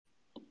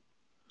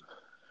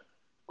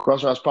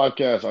Crossroads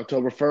Podcast,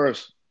 October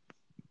 1st.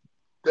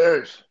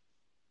 There's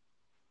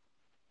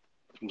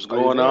What's How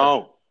you going doing?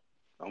 on?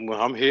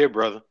 I'm here,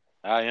 brother.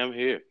 I am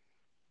here.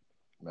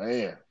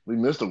 Man, we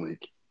missed a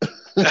week.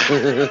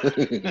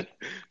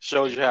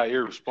 Shows you how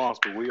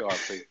irresponsible we are,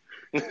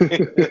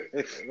 people.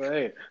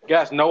 Man,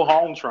 got no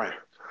home train.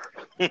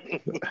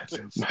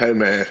 Hey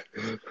man,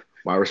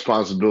 my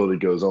responsibility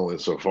goes only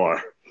so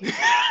far.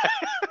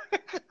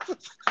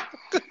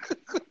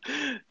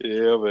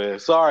 Yeah, man.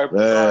 Sorry,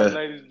 Man,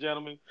 ladies and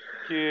gentlemen,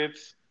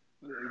 kids,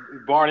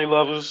 Barney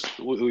lovers.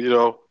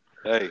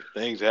 Hey,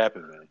 things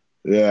happen, man.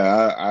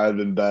 yeah, I've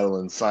been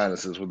battling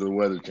sinuses with the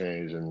weather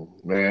change, and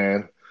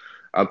man,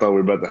 I thought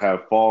we were about to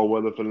have fall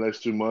weather for the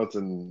next 2 months,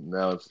 and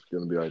now it's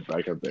going to be like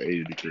back up to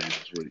 80 degrees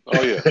this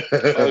Oh yeah,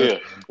 oh week. yeah.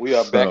 We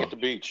are back at So, the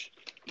beach.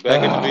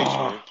 Back at the beach,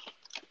 man.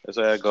 That's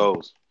how it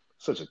goes.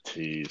 such a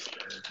tease,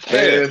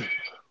 Yeah. man.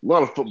 A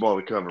lot of football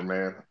to cover,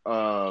 man.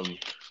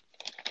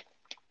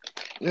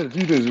 Yeah, a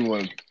few things we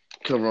want to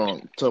cover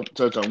on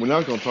touch on. We're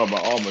not going to talk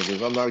about Auburn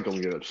because I'm not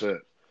going to get upset.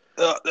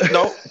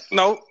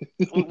 No.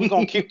 We're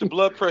gonna keep the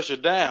blood pressure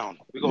down.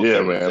 We're gonna Yeah,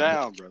 keep it man.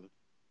 down, brother.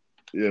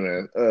 Yeah,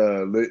 man.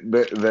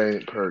 They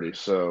ain't pretty,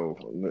 so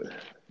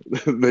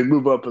they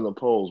move up in the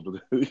polls,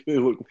 but they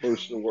look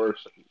worse and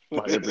worse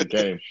by every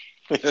game.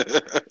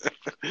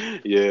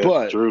 Yeah,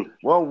 But true.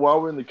 while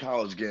we're in the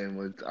college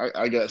game,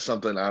 I got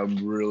something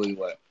I'm really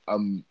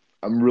I'm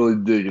really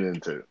digging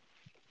into.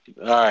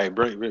 All right,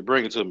 bring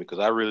it to me because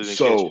I really didn't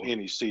catch So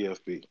any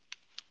CFB.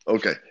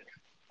 okay,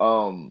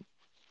 um,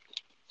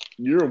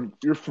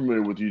 you're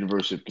familiar with the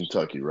University of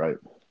Kentucky, right?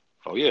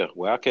 Oh yeah,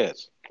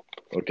 Wildcats.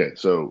 Okay,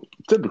 so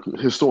typically,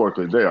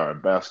 historically, they are a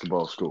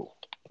basketball school,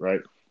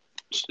 right?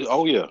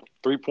 Oh yeah,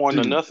 3 point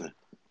or Dude, nothing.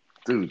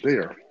 dude, they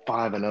are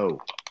 5-0.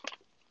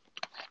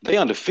 They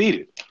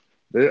undefeated,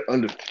 They're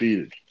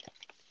undefeated.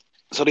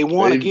 so they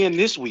won They've again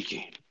this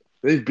weekend.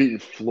 they've beaten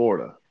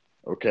Florida.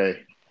 Okay,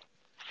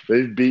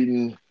 they've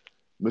beaten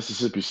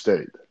Mississippi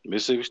State,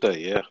 Mississippi State,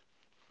 yeah.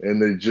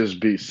 and they just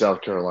beat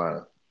South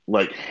Carolina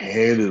like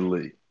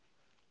handedly.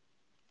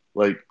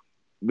 Like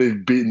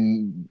they've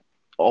beaten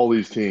all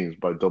these teams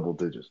by double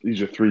digits.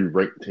 These are three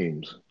ranked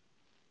teams.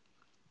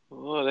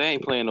 Well, they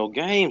ain't playing no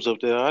games up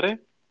there, are they?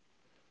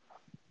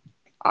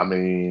 I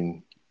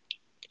mean,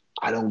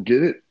 I don't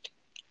get it,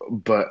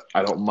 but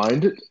I don't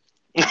mind it.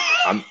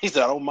 I'm He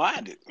said, I don't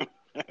mind it.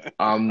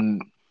 I'm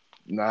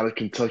not a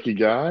Kentucky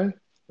guy.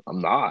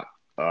 I'm not.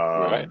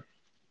 Right?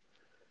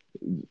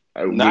 We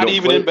Not don't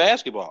even play. in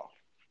basketball.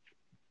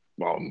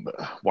 Well,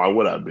 why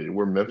would I be?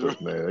 We're Memphis,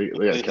 man. They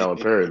got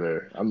Calipari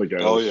there. I'm the guy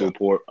Oh who'll yeah. still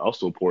pour. I'll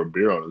still pour a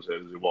beer on his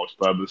head as he walks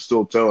by, but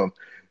still tell him,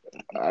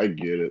 I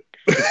get it.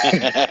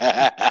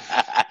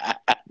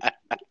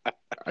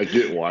 I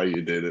get why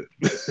you did Right.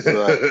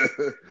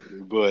 it.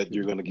 But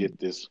you're gonna get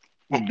this.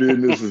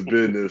 Business is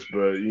business,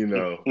 but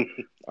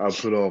I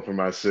put on for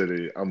my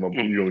city. You're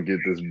gonna get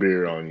this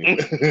beer on you.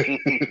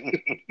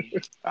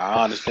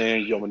 I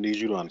understand. I'm gonna need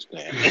you to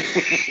understand.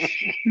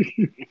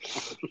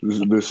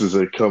 This is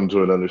a come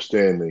to an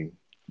understanding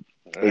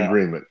Yeah,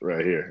 agreement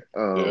right here.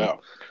 yeah.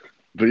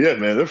 But yeah,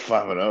 man, they're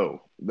 5-0.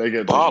 They got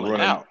this Balling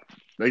running. out.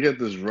 They got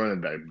this running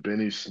back,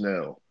 Benny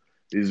Snell.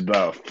 He's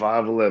about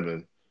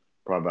 5'11",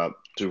 probably about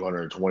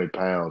 220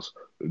 pounds.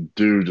 The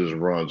dude just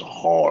runs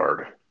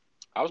hard.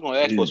 I was gonna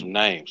ask for He, some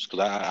names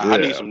because I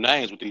need yeah, some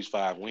names with these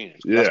 5 wins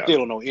because I yeah. still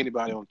don't know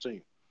anybody on the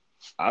team.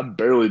 I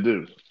barely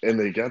do, and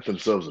they got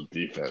themselves a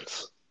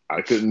defense.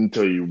 I couldn't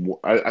tell you.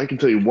 I can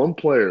tell you one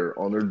player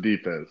on their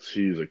defense.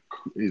 He's a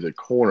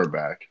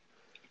cornerback.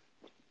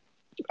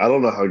 I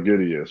don't know how good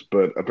he is,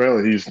 but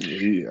apparently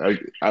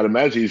I'd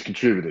imagine he's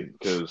contributing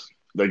because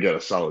they got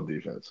a solid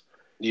defense.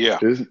 Yeah.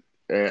 His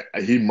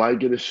he might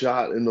get a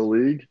shot in the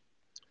league.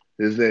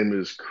 His name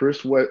is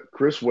Chris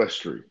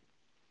Westry.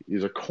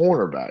 He's a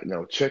cornerback.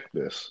 Now check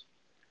this.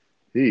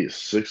 He is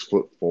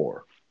 6'4".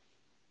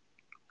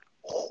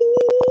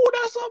 Ooh,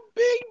 that's a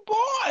big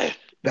boy.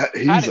 That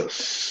How he's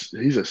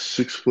did? a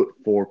 6'4"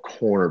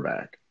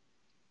 cornerback.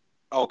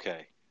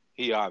 Okay,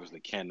 he obviously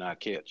cannot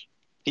catch.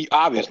 He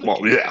obviously Well,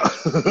 can't yeah.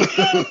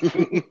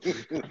 catch.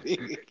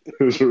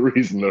 There's a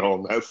reason they're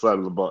on that side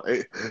of the ball.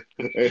 Ain't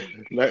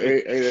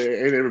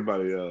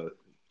everybody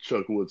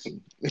Chuck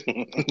Woodson.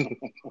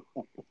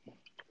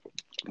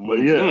 But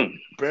yeah, Mm-hmm.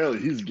 apparently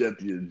he's got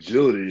the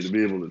agility to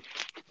be able to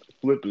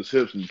flip his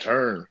hips and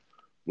turn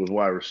with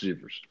wide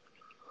receivers.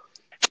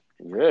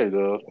 Yeah, he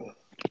does.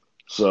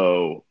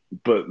 So,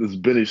 but this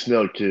Benny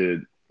Snell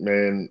kid,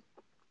 man,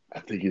 I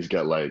think he's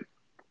got like,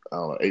 I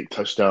don't know, 8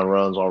 touchdown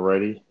runs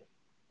already.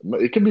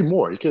 It could be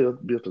more. He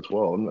could be up to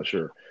 12. I'm not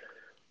sure.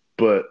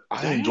 But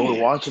I enjoy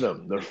Damn. watching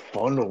them. They're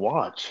fun to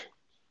watch.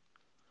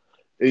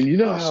 And you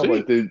know I how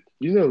like see.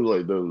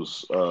 like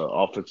those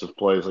offensive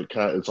plays, like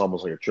it's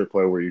almost like a trick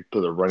play where you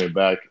put a running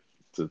back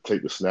to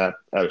take the snap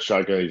out of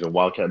shotgun. He's in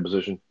wildcat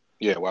position.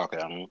 Yeah,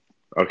 Wildcat. Mhm.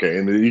 Okay,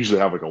 and they usually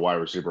have like a wide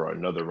receiver or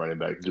another running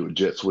back do a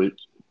jet sweep.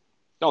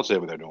 Don't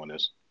tell me they're doing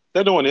this.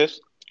 They're doing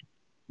this.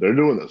 They're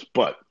doing this,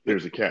 but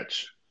here's the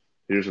catch.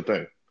 Here's the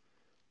thing.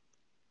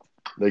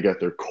 They got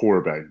their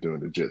quarterback doing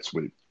the jet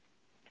sweep.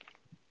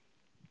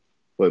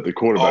 Like the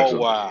quarterback's Oh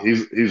wow.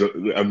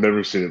 I've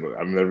never seen it.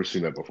 I've never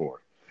seen that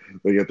before.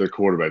 They get their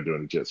quarterback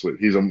doing a jet sweep.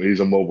 He's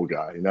a mobile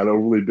guy. He's not a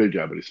really big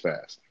guy, but he's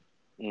fast.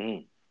 Hmm.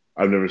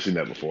 I've never seen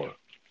that before.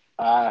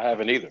 I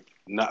haven't either.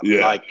 Not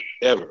Yeah, like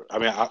ever. I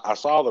mean, I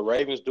saw the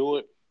Ravens do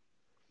it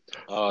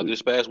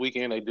this past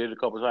weekend. They did it a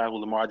couple of times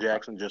with Lamar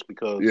Jackson just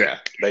because yeah.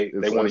 they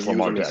want It's to use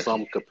Lamar him in Jackson.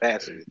 some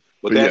capacity.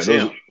 But But yeah, that's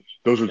him.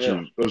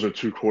 Yeah. those are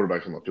two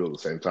quarterbacks on the field at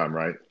the same time,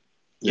 right?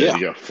 Yeah, Yeah.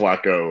 you got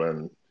Flacco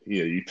and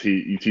you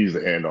tease the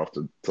handoff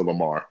to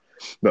Lamar.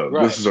 No,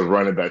 Right. this is a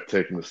running back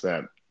taking the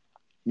snap.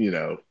 You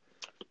know,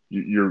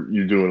 you're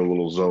doing a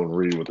little zone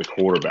read with the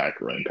quarterback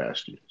running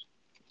past you.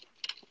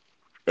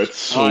 That's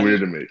so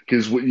weird to me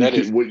because That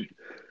is.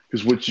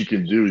 what you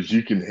can do is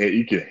you can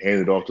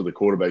hand it off to the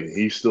quarterback and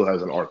he still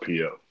has an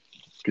RPO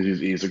because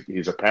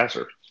he's a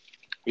passer.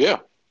 Yeah.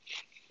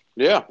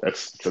 Yeah.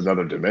 It's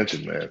another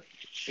dimension, man.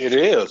 It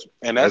is,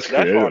 and That's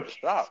that's hard creative. to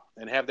stop.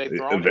 And have they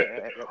thrown it?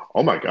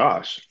 Oh my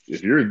gosh!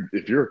 If you're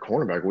a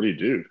cornerback, what do you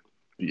do?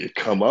 Do you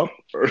come up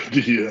or do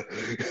you?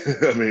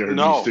 I mean, or do you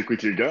No, stick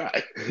with your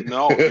guy?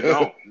 no, you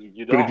don't.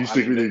 You But if don't. you I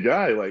stick mean, with your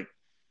guy, like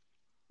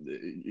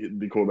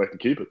the quarterback can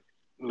keep it.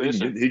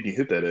 listen, He can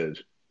hit that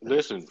edge.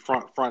 listen.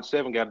 Front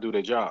seven got to do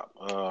their job.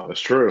 That's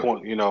true.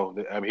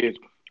 I mean, his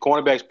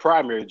cornerback's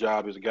primary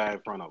job is the guy in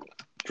front of him.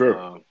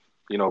 True.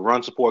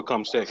 Run support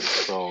comes second.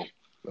 So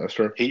That's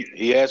true.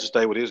 he has to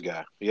stay with his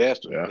guy. He has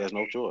to. Yeah. He has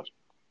no choice.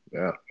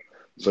 Yeah.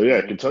 So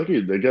yeah, Kentucky,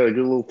 they got a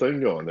good little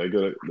thing going. They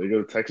go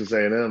to Texas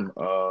A&M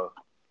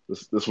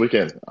this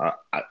weekend. I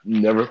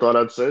never thought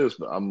I'd say this,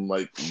 but I'm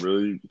like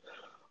really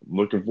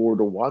looking forward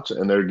to watching.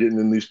 And they're getting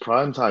in these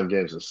primetime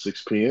games at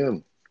 6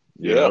 p.m.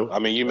 You Yeah, know, I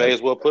mean, you may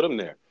as well put them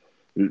there,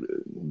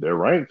 they're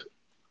ranked.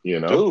 You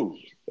know,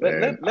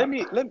 dude. Let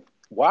me.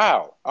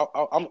 Wow,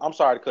 I'm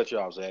sorry to cut you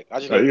off, Zach. I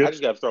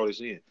just got to throw this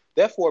in.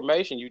 That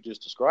formation you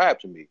just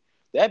described to me,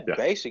 that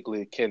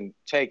basically can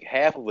take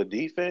half of a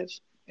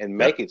defense and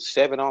make it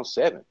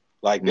 7-on-7.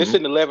 Like this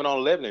isn't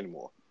 11-on-11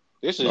 anymore.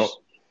 This is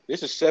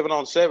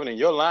 7-on-7, and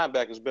your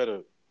linebackers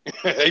better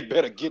they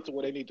better get to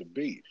where they need to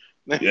be.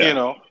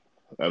 Yeah,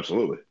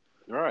 absolutely.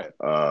 All right.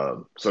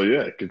 So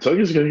yeah,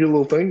 Kentucky's gonna get a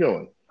little thing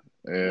going,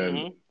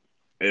 and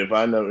if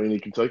I know any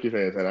Kentucky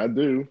fans, and I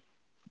do,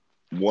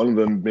 one of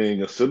them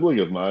being a sibling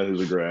of mine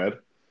who's a grad,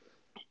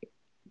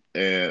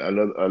 and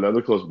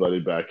another close buddy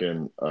back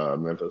in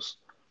Memphis,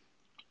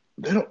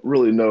 they don't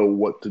really know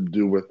what to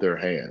do with their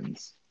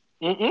hands.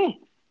 They're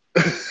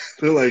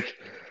like,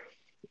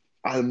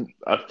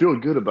 I feel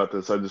good about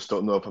this. I just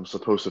don't know if I'm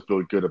supposed to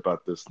feel good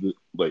about this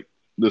like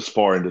this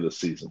far into the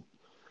season.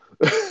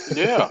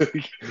 Yeah.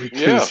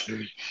 Yeah.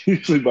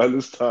 Usually by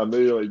this time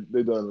they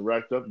done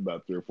racked up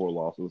about 3 or 4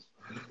 losses.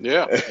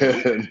 Yeah.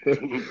 And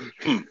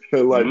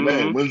they're like,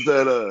 man, when's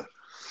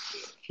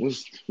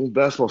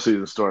basketball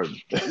season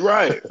starting?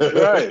 Right.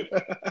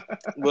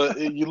 But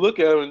you look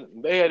at them,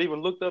 they hadn't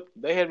even looked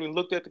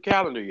at the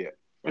calendar yet.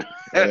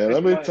 And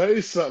let me tell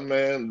you something,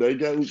 man. They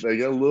got a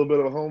little bit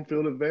of a home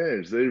field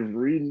advantage. They've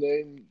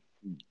renamed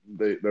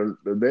the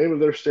name of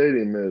their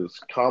stadium is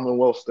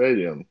Commonwealth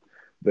Stadium.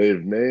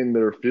 They've named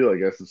their field, I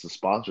guess it's a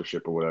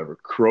sponsorship or whatever,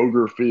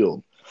 Kroger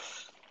Field.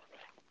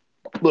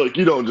 Look,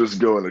 you don't just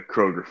go into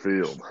Kroger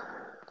Field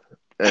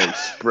and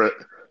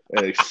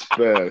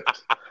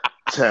expect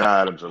 10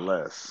 items or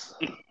less.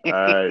 All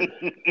right.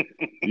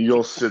 You're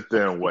going to sit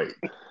there and wait.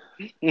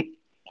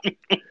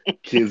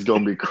 Kids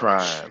going to be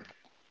crying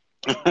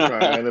and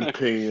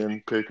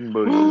peeing, picking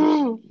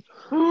boogers,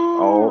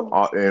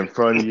 all in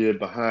front of you,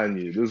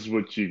 behind you. This is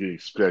what you can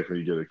expect when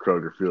you get a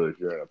Kroger Field if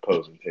you're an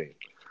opposing team.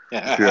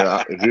 If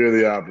you're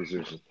the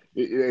opposition,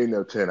 it ain't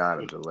no 10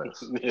 items or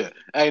less. Yeah,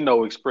 ain't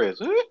no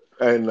express.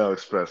 Ain't no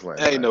express lane.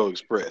 Ain't no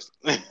express.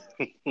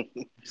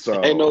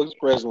 So ain't no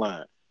express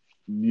line.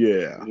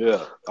 Yeah.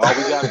 All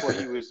you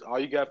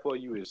got for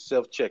you is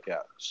self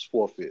checkout. Just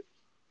forfeit.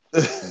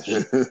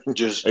 And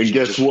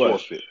guess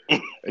what?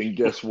 And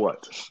guess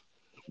what?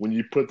 When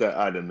you put that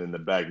item in the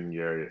bagging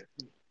area,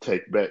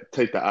 take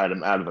the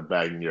item out of the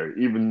bagging area,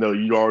 even though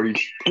you already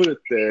put it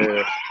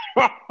there.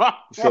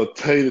 So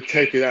tell you to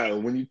take it out.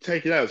 And when you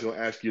take it out, it's going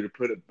to ask you to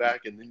put it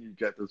back, and then you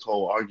got this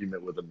whole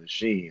argument with a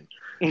machine.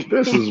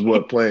 This is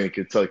what playing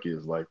Kentucky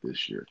is like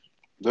this year.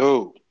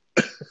 Dude,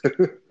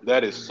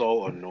 that is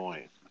so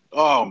annoying.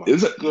 Oh, my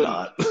Is it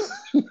goodness.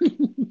 Not?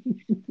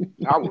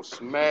 I will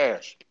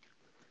smash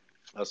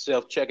a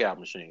self-checkout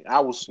machine.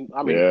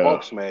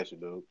 Bulk smash it,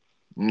 dude.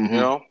 Mm-hmm.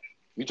 You know?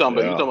 You talking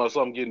about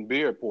something getting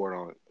beer poured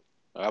on it.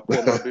 I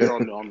pour my beer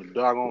on the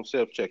doggone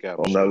self-checkout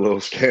machine. On that little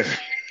scanner.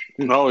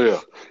 Oh, yeah.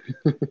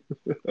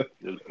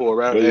 Just pour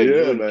right there.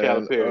 You and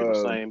Calipari in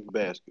the same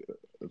basket.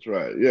 That's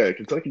right. Yeah,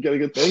 Kentucky got a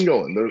good thing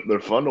going.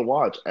 They're fun to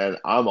watch, and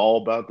I'm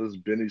all about this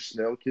Benny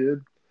Snell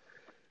kid.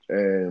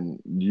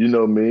 And you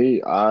know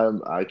me,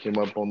 I came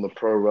up on the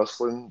pro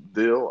wrestling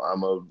deal.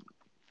 I'm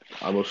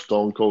a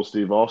Stone Cold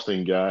Steve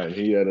Austin guy, and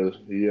he had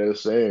a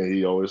saying.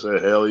 He always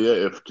said, "Hell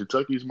yeah! If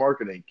Kentucky's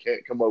marketing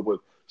can't come up with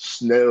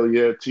Snell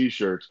yeah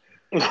T-shirts,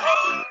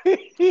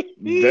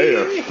 they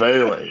are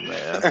failing,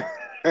 man."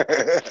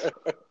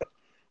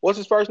 What's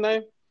his first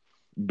name?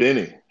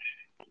 Benny.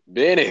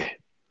 Benny.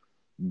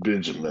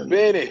 Benjamin.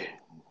 Benny.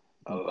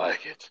 I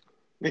like it.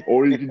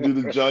 Or you can do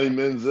the Johnny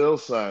Manziel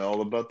sign,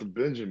 all about the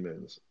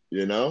Benjamins.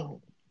 You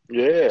know,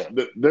 Yeah.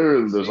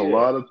 there's a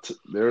lot of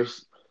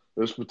there's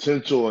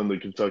potential in the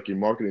Kentucky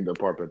marketing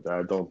department that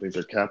I don't think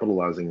they're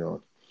capitalizing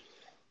on.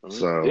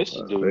 So this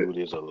dude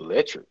is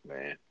electric,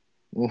 man.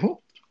 Mm-hmm.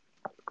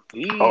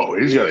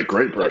 He's got a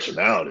great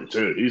personality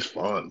too. He's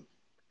fun.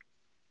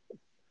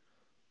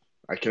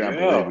 I cannot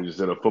believe we just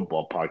did a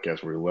football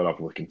podcast where we let off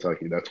with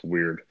Kentucky. That's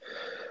weird.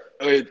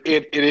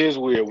 It is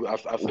weird. I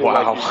feel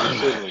like you're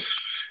fiddling.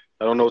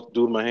 I don't know what to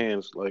do with my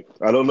hands. Like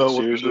I don't know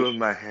seriously? What to do with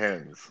my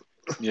hands.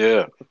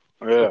 Yeah,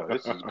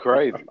 this is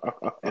crazy.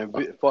 And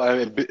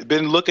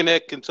been looking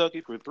at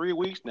Kentucky for 3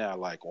 weeks now.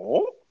 Like,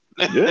 oh,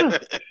 yeah.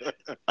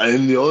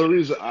 And the only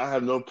reason I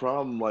have no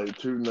problem like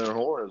tooting their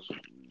horns,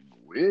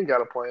 we ain't got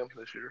to play them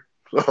this year.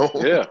 So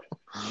yeah.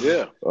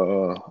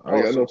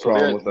 I got no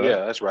problem with that.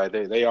 Yeah, that's right.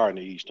 They are in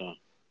the East, huh?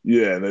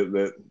 Yeah,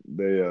 they're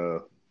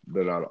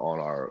not on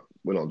our.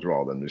 We don't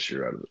draw them this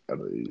year out of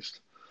the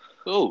East.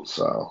 Cool.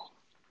 So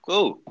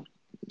cool.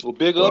 Well,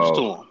 big ups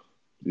to them.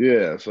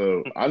 Yeah.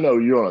 So I know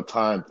you're on a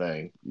time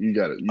thing. You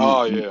got it.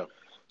 Yeah.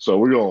 So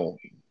we're gonna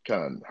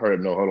kind of hurry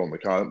up, no huddle on the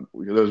con.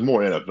 There's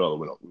more NFL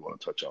that we want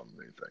to touch on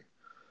than anything.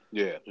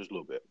 Yeah, just a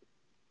little bit.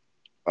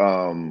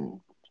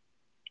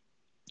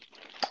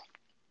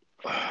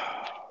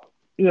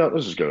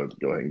 Let's just go ahead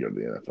and go to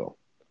the NFL.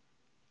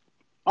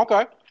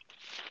 Okay.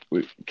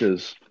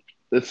 Because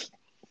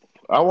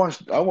I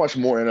watched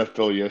more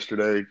NFL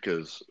yesterday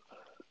because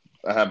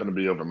I happened to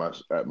be over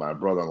at my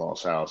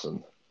brother-in-law's house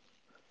and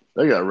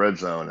they got Red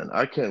Zone and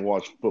I can't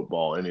watch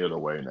football any other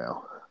way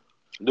now.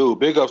 Dude,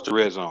 big ups to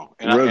Red Zone.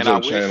 And Red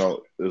Zone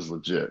channel is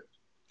legit.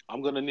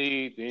 I'm gonna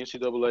need the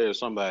NCAA or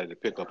somebody to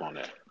pick up on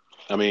that.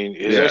 I mean,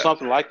 is there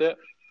something like that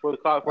for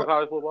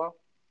college football?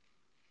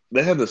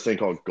 They have this thing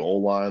called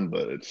Goal Line,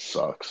 but it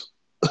sucks.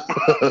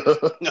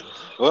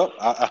 Well,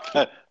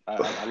 I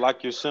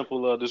like your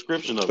simple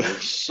description of it.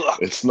 It sucks.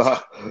 It's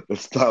not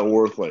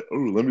worth like, oh,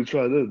 let me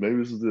try this. Maybe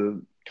this is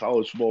the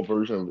college football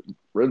version of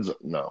Red Zone.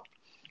 No.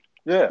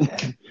 Yeah.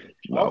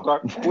 No.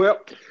 Okay. Well,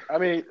 I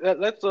mean,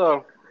 let's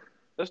start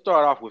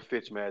off with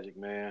Fitzmagic,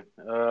 man.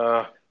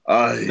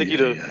 I think he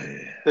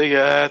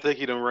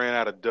done ran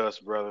out of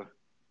dust, brother.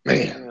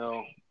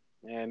 Man.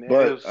 And it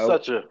was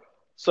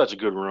such a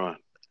good run.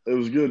 It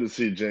was good to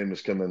see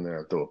Jameis come in there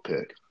and throw a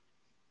pick.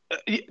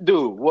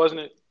 Dude,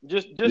 wasn't it?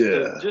 Just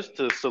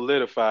to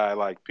solidify,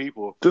 like,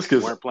 people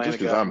weren't playing. Just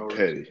because I'm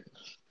petty.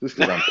 Just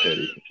because I'm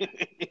petty.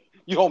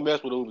 You don't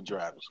mess with Uber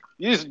drivers.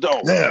 You just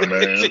don't. Yeah,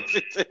 man.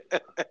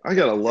 I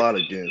got a lot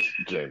against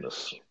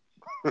Jameis.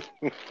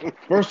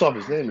 First off,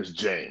 his name is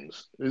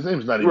James. His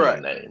name's not even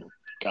a name.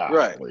 God,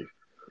 right.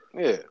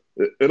 Yeah.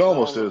 It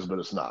almost is, but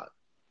it's not.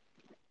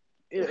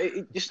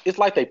 It's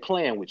like they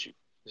playing with you.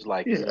 It's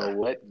like, you know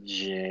what,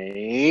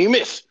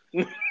 Jameis.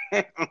 You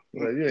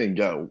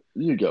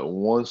got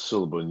one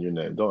syllable in your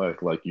name. Don't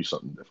act like you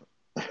something different.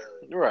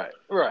 Right.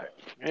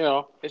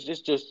 It's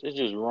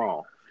just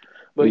wrong.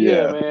 But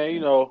yeah,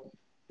 man,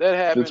 that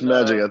happened. It's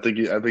magic. I think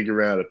he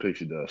ran out of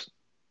pixie dust.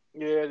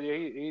 Yeah,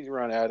 he's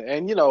run out.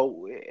 And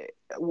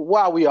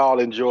while we all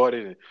enjoyed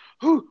it,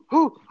 and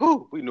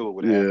we knew it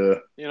would happen.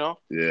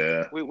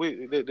 Yeah.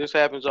 This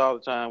happens all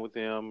the time with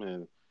him,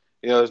 and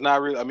it's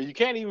not really. I mean, you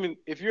can't even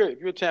if you're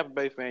a Tampa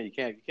Bay fan, you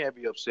can't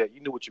be upset.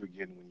 You knew what you were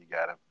getting when you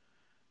got him.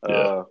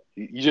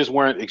 You just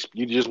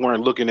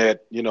weren't looking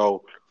at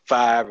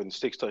 5 and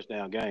 6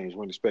 touchdown games.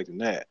 Weren't expecting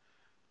that.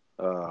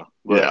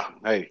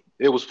 Hey,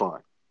 it was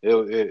fun. It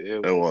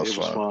was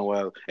fun.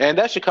 Well, and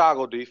that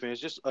Chicago defense,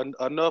 just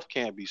enough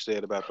can't be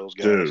said about those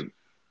guys.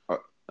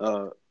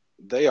 Dude,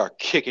 they are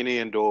kicking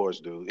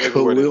indoors, dude.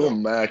 Khalil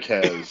Mack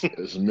has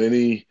as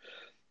many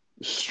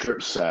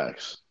strip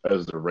sacks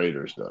as the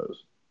Raiders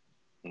does.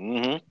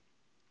 Mm-hmm.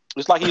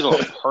 It's like he's on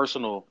a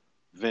personal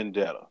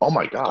vendetta. Oh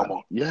my God!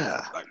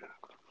 Yeah. Like,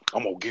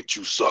 I'm gonna get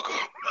you, sucker.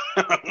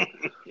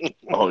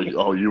 Oh,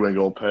 you ain't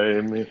gonna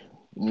pay me.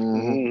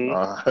 Mm-hmm.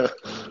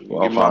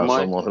 I'll find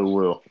someone who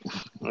will.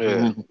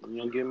 Yeah, you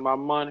gonna give me my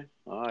money?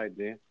 All right,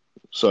 then.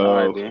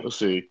 So let's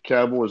see.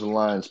 Cowboys and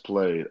Lions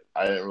played.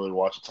 I didn't really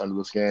watch a ton of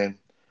this game.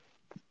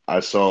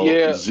 I saw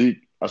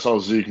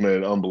Zeke made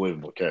an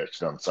unbelievable catch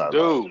down the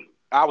sideline. Dude,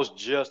 I was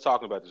just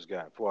talking about this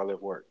guy before I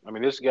left work. I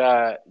mean, this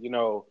guy,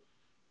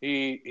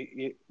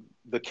 he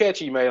the catch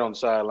he made on the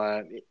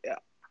sideline,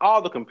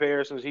 all the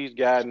comparisons he's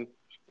gotten,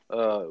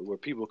 where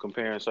people are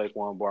comparing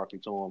Saquon Barkley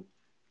to him.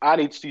 I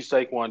need to see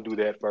Saquon do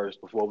that first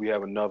before we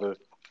have another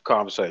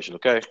conversation,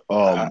 okay?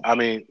 I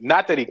mean,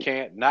 not that he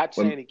can't, not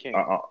saying he can't.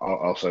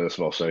 I'll say this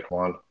about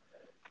Saquon.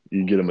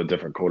 You get him a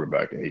different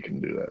quarterback and he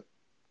can do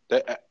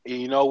that.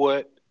 You know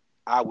what?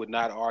 I would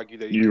not argue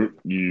that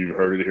you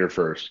heard it here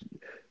first.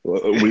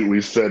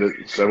 We said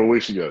it several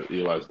weeks ago.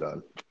 Eli's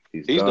done.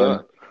 He's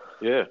done.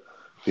 Yeah.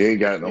 He ain't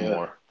got no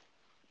more.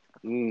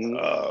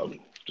 Mm-hmm.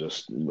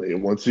 Just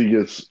once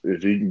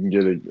if he can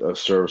get a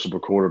serviceable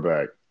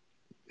quarterback,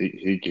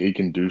 he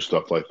can do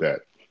stuff like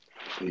that.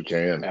 He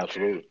can.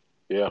 Absolutely.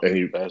 Yeah.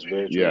 And that's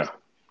very true. Yeah.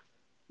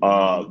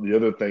 The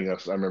other thing I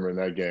remember in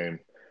that game,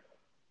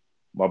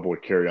 my boy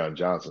Kerryon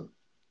Johnson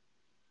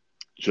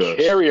just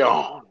carry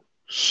on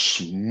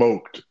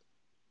smoked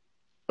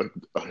a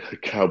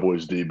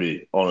Cowboys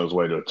DB on his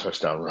way to a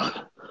touchdown run.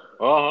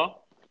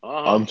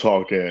 I'm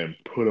talking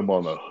put him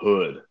on the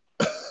hood.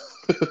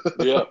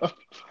 Yeah.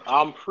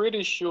 I'm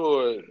pretty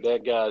sure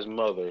that guy's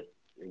mother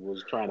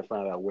was trying to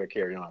find out where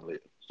Kerryon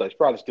lived. So he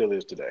probably still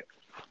is today.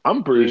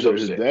 I'm pretty sure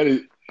his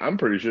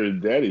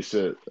daddy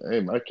said, "Hey,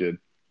 my kid."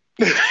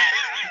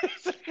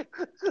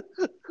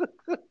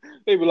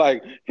 He'd be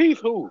like, "He's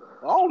who?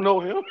 I don't know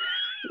him."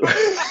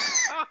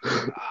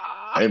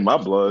 Ain't my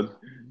blood.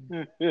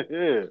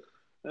 Yeah.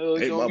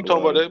 You talking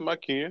about that, my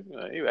kid?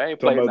 I ain't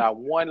played not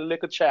one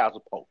lick of child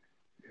support.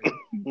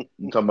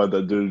 You talking about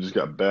that dude who just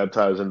got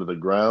baptized into the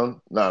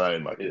ground? No, that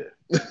ain't my kid.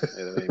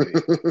 That ain't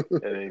me.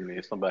 That ain't me.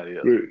 It's somebody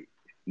else.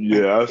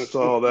 Yeah, I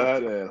saw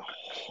that,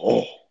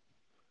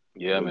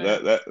 and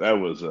man, that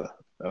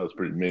was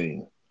pretty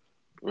mean.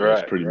 Right, it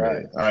was pretty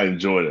mean. I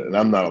enjoyed it, and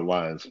I'm not a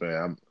Lions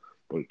fan.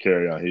 But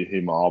Kerryon,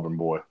 he my Auburn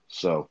boy,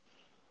 so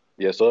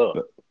yes, sir.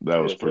 That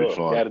was pretty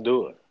fun. Got to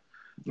do it,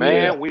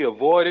 man. We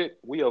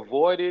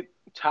avoided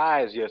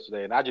ties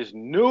yesterday, and I just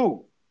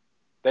knew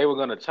they were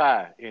going to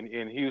tie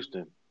in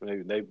Houston.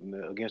 They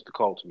against the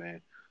Colts,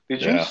 man.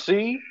 Did you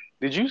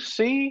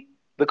see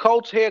the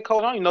Colts head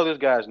coach? I don't even know this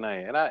guy's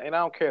name, and I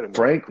don't care to know.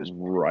 Frank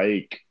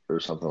Reich or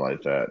something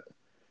like that.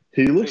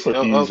 He looks like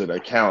he's an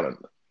accountant.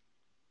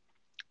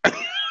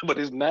 But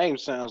his name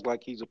sounds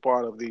like he's a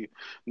part of the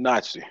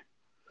Nazi.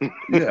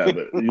 Yeah,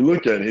 but you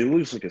look at him, he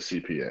looks like a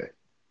CPA.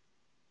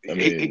 I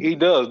mean, he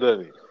does,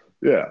 doesn't he?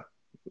 Yeah.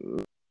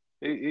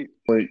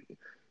 Like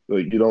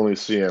you'd only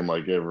see him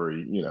like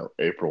every,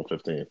 April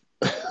 15th.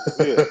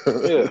 Yeah.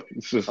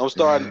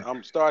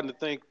 I'm starting to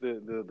think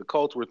the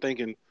Colts were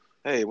thinking,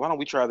 hey, why don't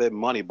we try that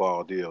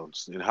Moneyball deal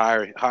and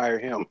hire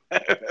him?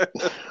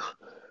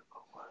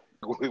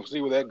 We'll see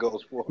where that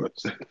goes for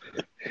us.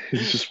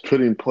 He's just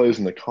putting plays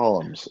in the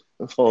columns.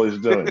 That's all he's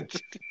doing.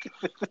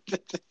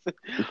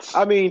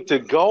 I mean, to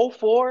go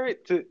for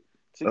it, to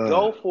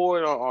go for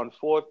it on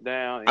fourth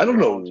down in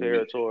your own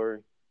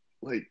territory.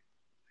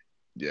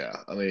 Yeah.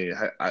 I mean,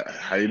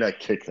 how do you not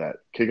kick that?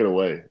 Kick it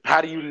away.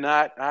 How do you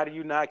not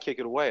kick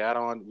it away? I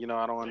don't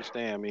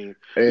understand. I mean,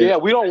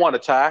 we don't want to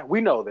tie.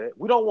 We know that.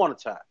 We don't want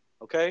to tie.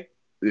 Okay?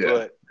 Yeah.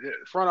 But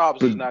front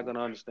office is not going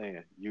to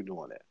understand you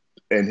doing that.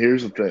 And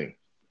here's the thing.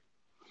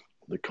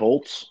 The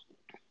Colts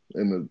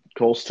in the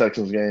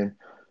Colts-Texans game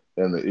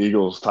and the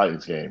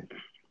Eagles-Titans game,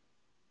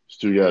 these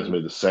two guys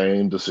made the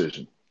same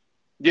decision.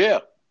 Yeah.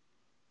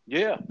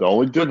 The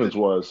only difference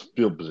was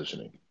field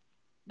positioning.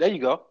 There you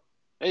go.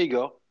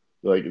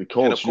 Like the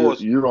Colts,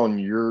 you're on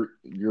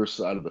your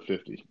side of the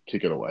 50.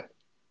 Kick it away.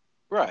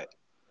 Right.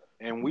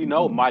 And we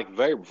know Mike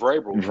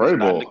Vrabel is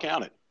not in the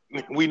county.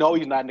 We know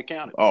he's not in the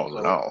county. Oh,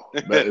 so. No.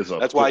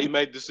 That's why he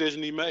made the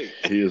decision he made.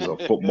 He is a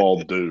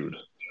football dude.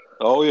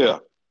 Oh, yeah.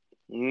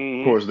 Mm-hmm.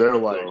 Of course, they're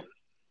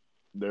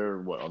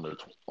what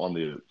on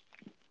the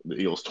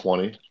Eagles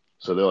 20,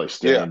 so they're like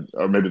staring,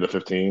 or maybe the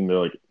 15. They're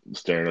like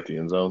staring at the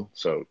end zone.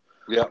 So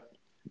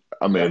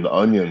I mean the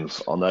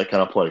onions on that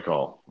kind of play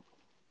call.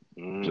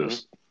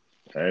 Just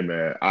hey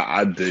man,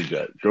 I dig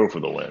that. Go for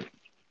the win.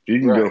 If you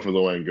can go for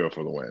the win, go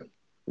for the win.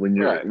 When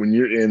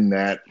you're in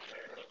that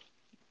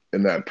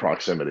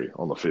proximity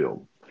on the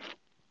field,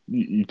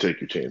 you take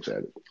your chance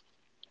at it.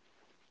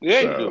 Yeah,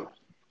 you do.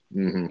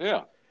 Mm-hmm.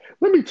 Yeah.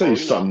 Let me tell you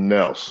something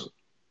else.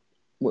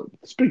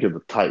 Speaking of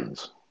the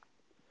Titans,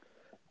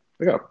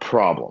 they got a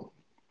problem.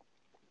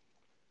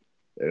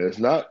 And it's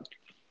not.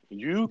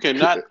 You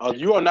cannot.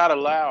 You are not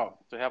allowed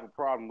to have a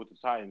problem with the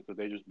Titans because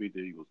they just beat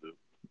the Eagles, dude.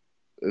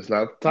 It's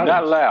not the Titans.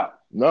 Not allowed.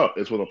 No,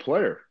 it's with a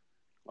player.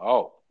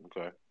 Oh,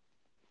 okay.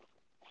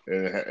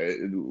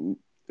 And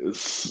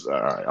it's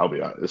all right. I'll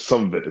be honest.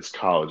 Some of it is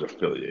college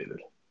affiliated.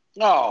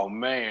 Oh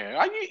man,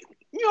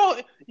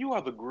 you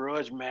are the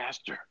grudge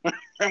master.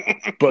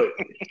 But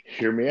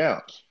hear me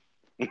out.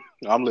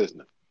 I'm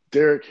listening.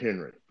 Derrick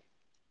Henry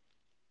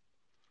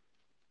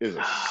is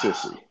a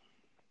sissy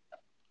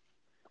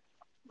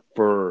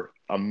for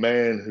a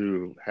man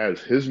who has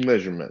his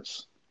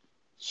measurements,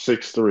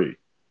 6'3",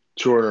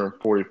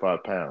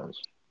 245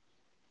 pounds,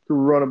 who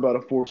run about a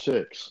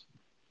 4.6.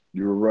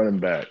 You're a running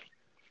back.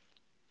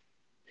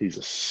 He's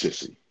a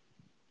sissy.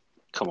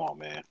 Come on,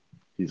 man.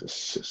 He's a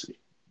sissy.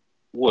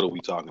 What are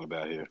we talking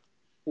about here?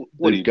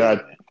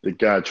 The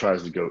guy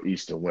tries to go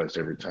east and west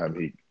every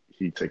time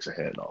he takes a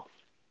handoff.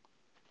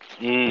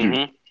 Mm-hmm.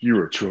 Dude, you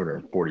were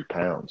 240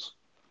 pounds.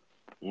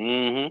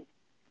 Mm-hmm.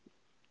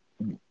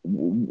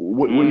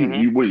 What are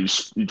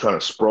you trying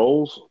to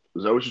Sproles?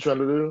 Is that what you're trying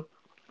to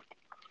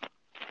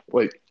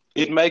do?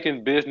 He's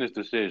making business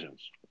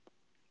decisions.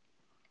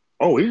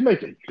 Oh, he's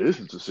making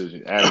business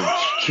decisions, adding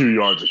 2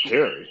 yards of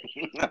carry.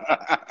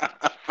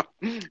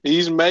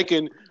 He's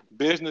making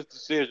business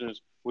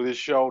decisions with his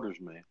shoulders,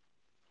 man.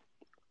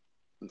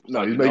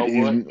 No, he's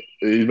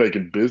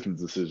making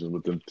business decisions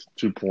with them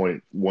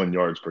 2.1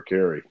 yards per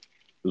carry.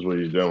 Is what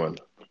he's doing.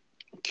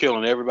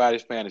 Killing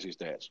everybody's fantasy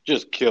stats.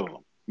 Just killing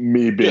them.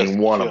 Me being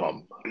one of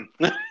them.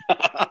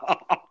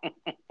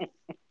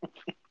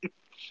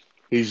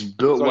 He's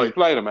built So you like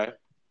played him, man.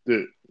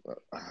 dude.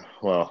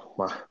 Well,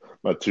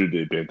 my two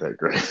deep ain't that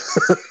great.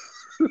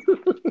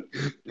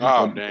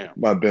 Oh my, damn.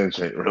 my bench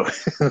ain't really.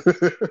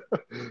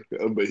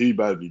 But he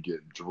about to be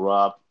getting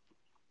dropped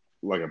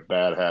like a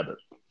bad habit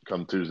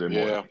come Tuesday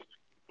morning. Yeah,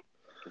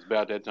 it's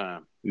about that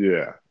time.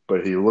 Yeah,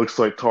 but he looks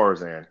like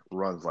Tarzan,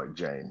 runs like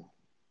Jane.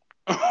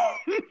 I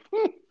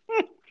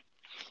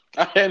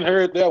hadn't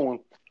heard that one.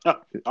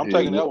 I'm He,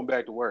 taking that one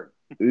back to work.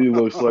 he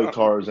looks like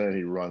Tarzan,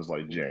 he runs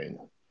like Jane.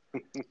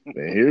 And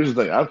here's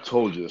the thing, I've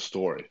told you the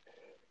story.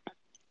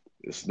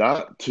 It's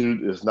not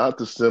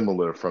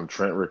dissimilar from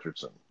Trent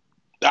Richardson.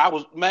 I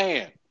was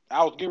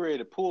getting ready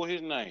to pull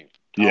his name.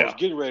 I was Yeah.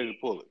 getting ready to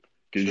pull it.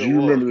 Because Sure you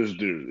was. remember this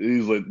dude.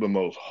 He's like the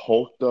most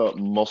hulked up,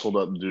 muscled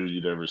up dude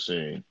you'd ever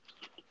seen.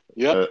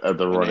 Yep. At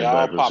the running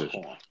back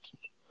position. Popcorn.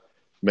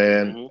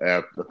 Man,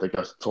 I think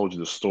I told you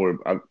the story.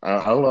 I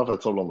don't know if I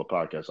told it on the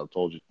podcast. I've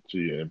told to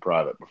you in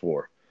private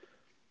before.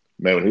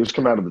 Man, when he was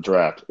coming out of the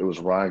draft, it was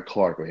Ryan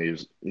Clark when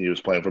he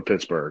was playing for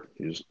Pittsburgh.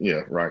 He was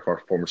Ryan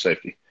Clark, former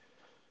safety.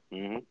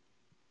 Mm-hmm.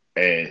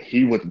 And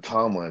he went to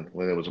Tomlin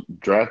when it was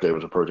draft day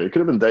was approaching. It could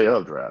have been day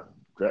of draft.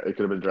 It could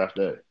have been draft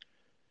day.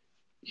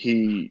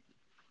 He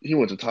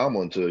went to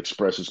Tomlin to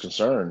express his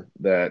concern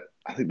that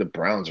I think the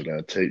Browns are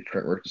going to take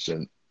Trent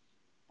Richardson.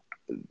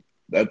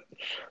 That's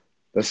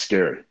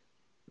scary.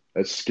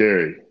 That's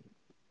scary.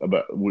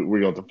 We're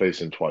going to face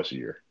him twice a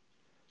year.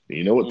 And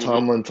you know what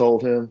Tomlin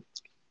told him?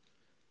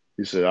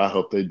 He said, "I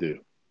hope they do.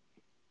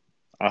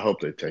 I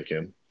hope they take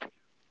him."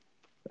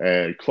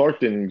 And Clark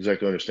didn't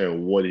exactly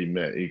understand what he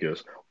meant. He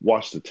goes,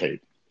 "Watch the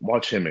tape.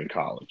 Watch him in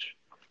college.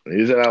 When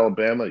he's at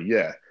Alabama,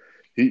 yeah,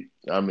 he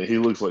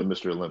looks like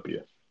Mr.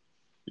 Olympia,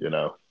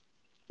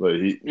 but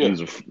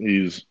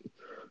he's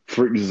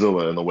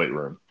freakzilla in the weight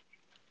room.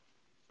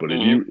 But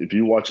if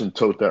you watch him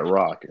tote that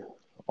rock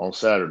on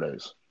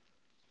Saturdays,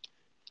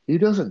 he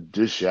doesn't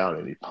dish out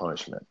any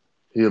punishment.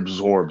 He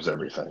absorbs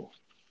everything.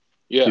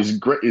 Yeah, he's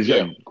great. He's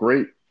got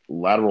great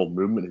lateral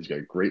movement. He's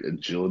got great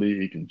agility.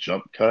 He can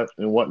jump cut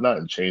and whatnot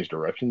and change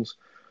directions.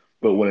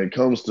 But when it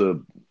comes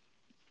to,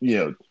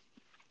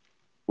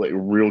 like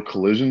real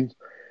collisions,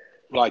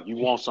 like you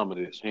want some of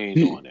this, he ain't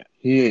doing that.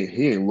 He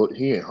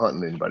ain't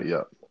hunting anybody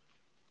up.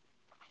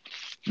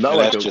 Not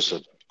like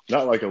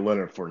a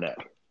Leonard Fournette.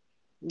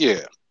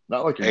 Yeah.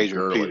 Not like a Adrian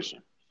Gurley.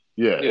 Peterson.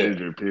 Yeah,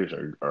 Adrian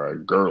Peterson or a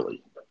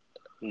Gurley.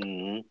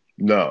 Mm-hmm.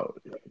 No,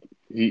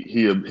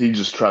 he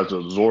just tries to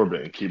absorb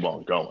it and keep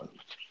on going.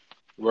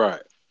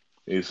 Right.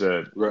 He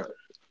said, right.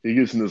 He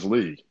gets in this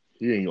league,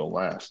 he ain't gonna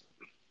last.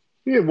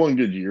 He had one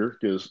good year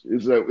because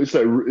it's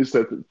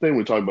that thing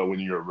we talk about when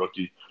you're a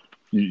rookie.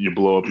 You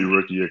blow up your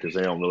rookie year because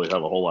they don't really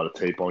have a whole lot of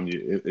tape on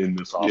you in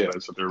this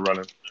offense that they're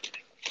running.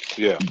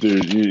 Yeah,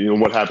 dude, you know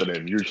what happened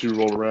in year two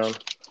rolled around?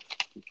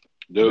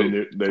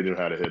 Dude. They knew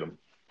how to him.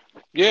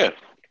 Yeah,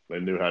 they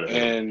knew how to hit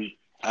him. And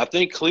I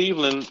think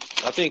Cleveland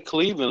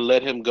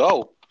let him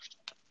go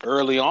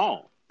early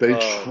on. They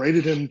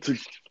traded him to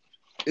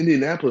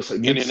Indianapolis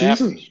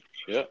mid-season.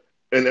 Yeah,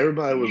 and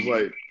everybody was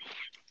like,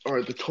 "All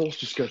right, the Colts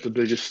just got the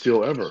biggest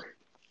steal ever."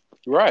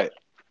 Right.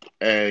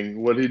 And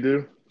what did he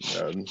do?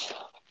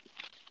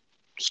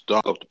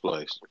 Stunk up the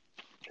place.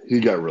 He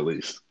got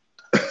released.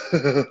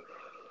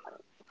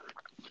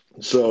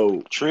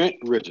 So Trent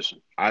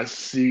Richardson. I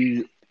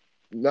see,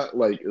 not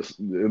like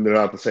they're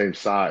not the same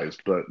size,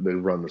 but they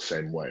run the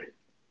same way.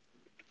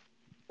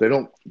 They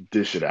don't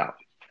dish it out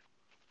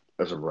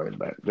as a running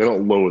back. They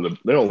don't lower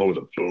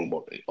the boom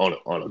on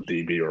a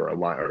DB or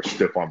a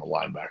stiff arm a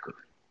linebacker.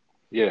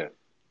 Yeah.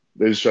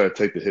 They just try to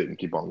take the hit and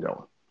keep on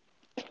going.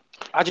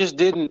 I just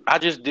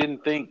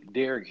didn't think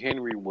Derrick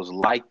Henry was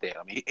like that.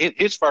 I mean,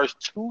 his first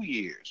 2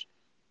 years,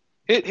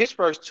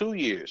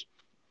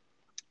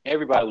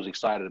 everybody was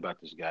excited about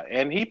this guy,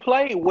 and he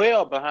played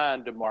well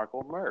behind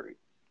DeMarco Murray,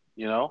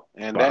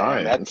 and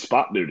that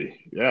spot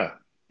duty, yeah.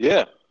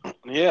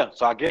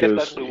 So I guess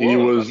that's what it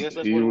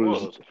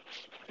was.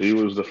 He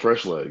was the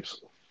fresh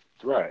legs,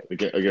 right,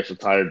 against a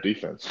tired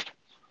defense.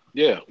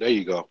 Yeah, there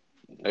you go.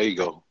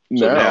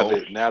 So now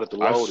that the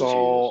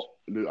load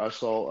I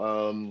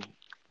saw.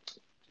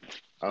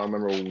 I don't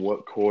remember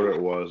what quarter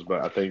it was,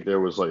 but I think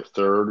there was like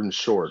 3rd and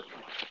short,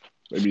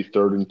 maybe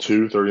 3rd and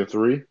 2, 3rd and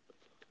 3.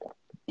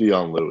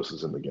 Dion Lewis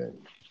is in the game.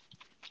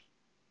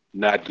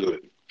 Not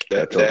good.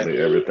 That tells me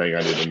everything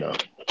I need to know.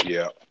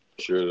 Yeah,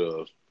 sure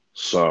does.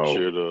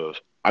 Sure does.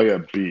 I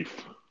got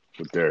beef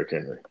with Derrick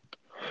Henry.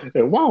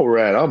 And while we're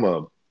at,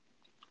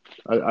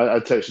 I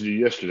texted you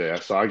yesterday.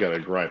 I got a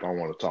gripe I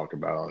want to talk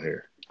about on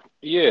here.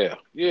 Yeah,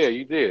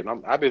 you did.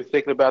 I've been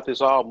thinking about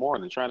this all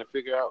morning, trying to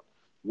figure out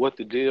what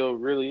the deal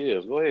really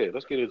is. Go ahead,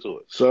 let's get into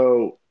it.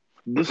 So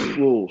this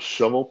little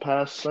shovel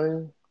pass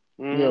thing,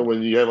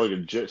 when you have like a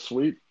jet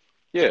sweep,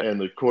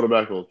 and the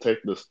quarterback will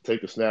take the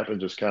snap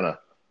and just kind of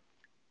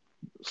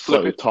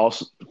flip it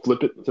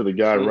to the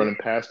guy running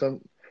past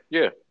him.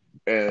 Yeah.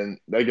 And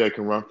that guy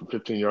can run from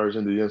 15 yards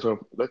into the end zone.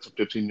 That's a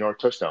 15-yard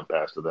touchdown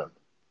pass to them.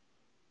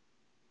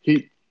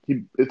 He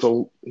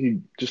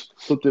just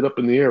flipped it up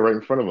in the air right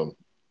in front of him.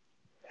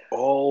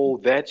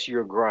 Oh, that's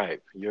your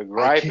gripe. Your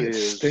gripe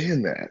is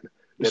stand that.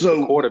 that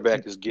the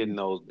quarterback is getting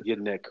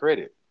that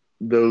credit.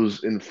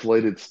 Those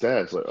inflated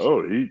stats, like,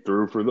 oh, he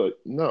threw for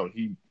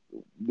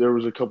there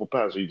was a couple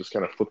passes. He just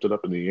kind of flipped it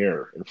up in the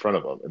air in front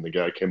of him, and the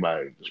guy came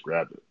by and just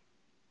grabbed it.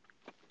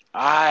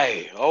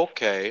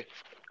 Okay.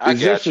 Is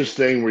this this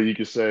thing where you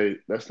could say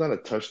that's not a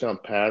touchdown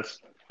pass,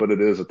 but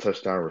it is a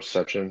touchdown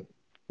reception?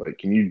 Like,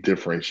 can you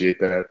differentiate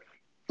that?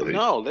 Like,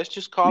 no, let's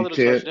just call it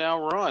a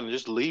touchdown run and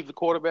just leave the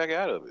quarterback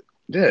out of it.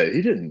 Yeah,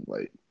 he didn't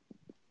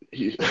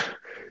he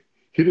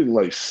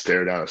didn't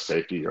stare down a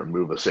safety or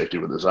move a safety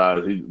with his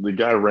eyes. The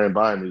guy ran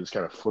by him and he just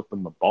kind of flipped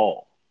him the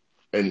ball.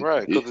 And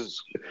right, and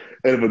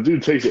if a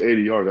dude takes it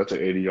 80 yards, that's an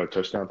 80-yard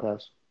touchdown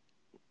pass.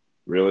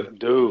 Really?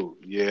 Dude,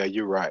 yeah,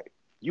 you're right.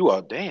 You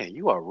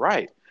are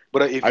right.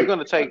 But if you're going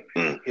to take,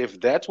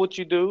 if that's what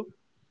you do,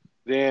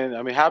 then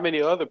I mean, how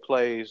many other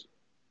plays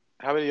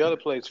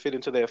fit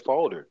into that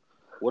folder?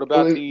 What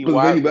about the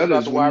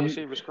wide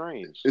receiver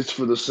screens? It's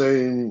for the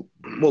same.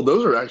 Well,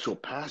 those are actual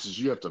passes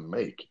you have to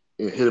make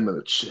and hit him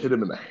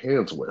in the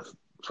hands with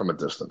from a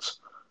distance,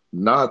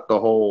 not the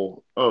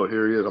whole. Oh,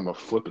 here he is. I'm gonna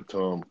flip it to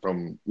him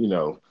from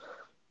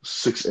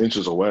 6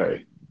 inches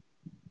away.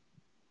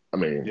 I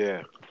mean,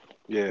 yeah,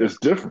 it's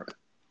different.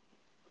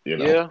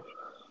 Yeah.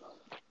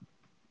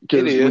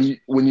 Because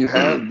when you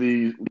have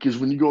because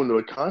when you go into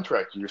a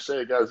contract, you're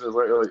saying guys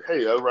like,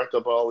 hey, I racked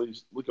up all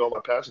these, look at all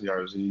my passing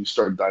yards, and you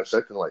start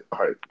dissecting like, all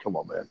right, come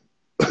on, man,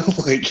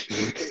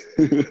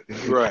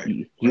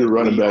 right, you're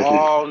running back. We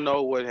all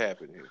know what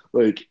happened here.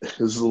 Like, this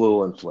is a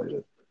little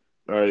inflated.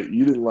 All right,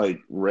 you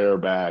didn't rear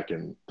back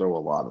and throw a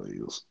lot of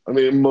these. I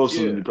mean, most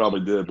of them you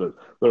probably did, but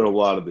there are a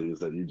lot of these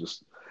that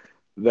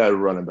that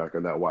running back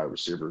or that wide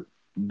receiver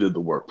did the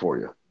work for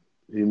you.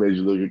 He made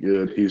you look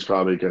good. He's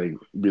probably going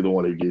to be the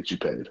one who gets you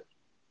paid.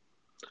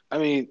 I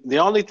mean, the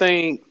only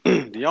thing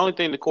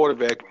the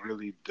quarterback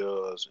really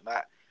does,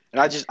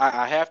 and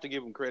I have to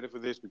give him credit for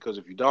this, because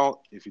if you don't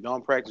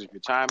practice, if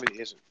your timing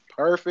isn't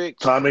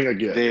perfect,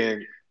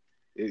 then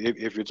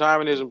if your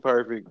timing isn't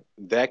perfect,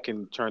 that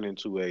can turn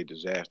into a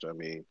disaster. I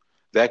mean,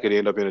 that could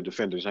end up in a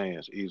defender's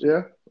hands easily.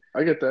 Yeah,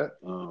 I get that.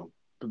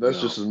 But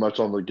that's just as much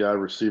on the guy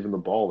receiving the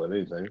ball as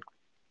anything.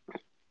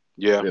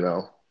 Yeah.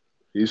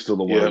 He's still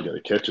the one who's got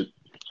to catch it.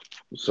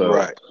 So,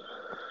 right.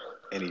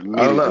 And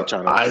immediately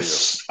turn on the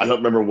field. I don't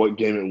remember what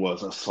game it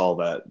was. I saw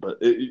that, but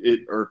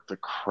it irked the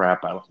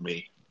crap out of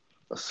me.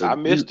 I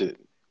missed it.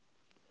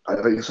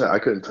 Like I said, I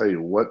couldn't tell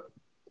you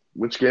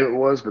which game it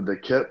was, but they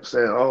kept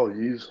saying, "Oh,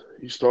 he's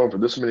throwing for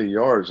this many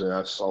yards," and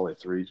I saw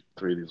three of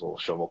these little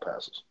shovel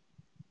passes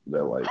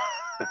that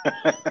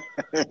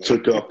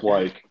took up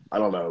I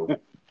don't know,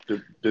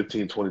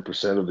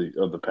 15-20%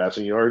 of the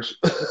passing yards.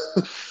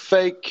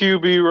 Fake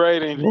QB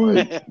rating.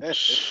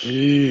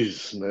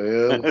 Jeez,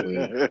 man.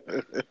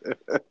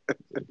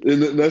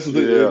 And that's the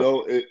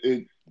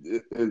thing.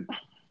 It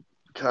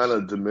kind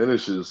of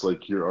diminishes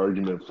your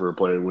argument for a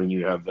player when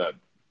you have that.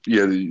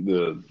 Yeah,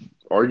 the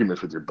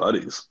arguments with your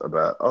buddies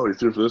about, oh, he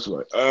threw for this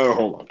one. Oh,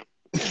 hold on.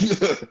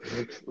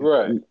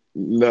 Right.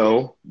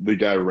 No, the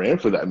guy ran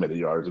for that many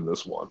yards in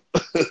this one.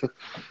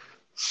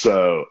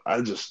 So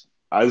I just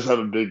have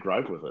a big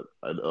gripe with it.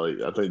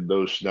 I think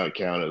those should not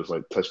count as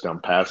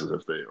touchdown passes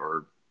if they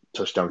are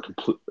touchdown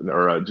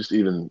or just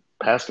even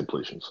pass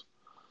completions.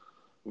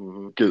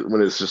 Because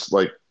when it's just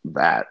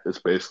that, it's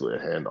basically a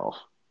handoff.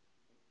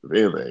 If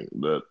anything,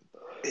 but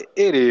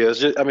it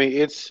is. I mean,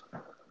 it's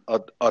a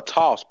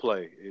toss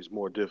play is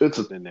more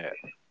difficult than that.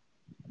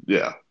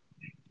 Yeah.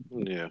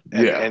 Yeah.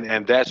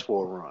 And that's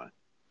for a run.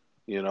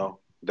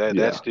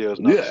 That still is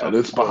not. Yeah, and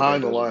it's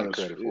behind the line.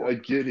 I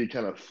get he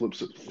kind of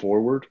flips it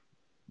forward.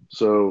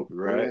 So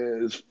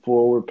it's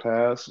forward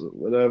pass or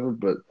whatever,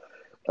 but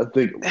I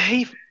think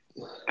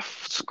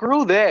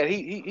screw that.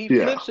 He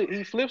flips it.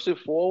 He flips it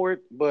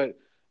forward, but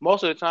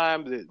most of the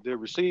time the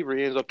receiver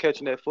ends up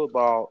catching that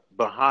football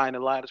behind the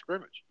line of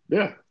scrimmage.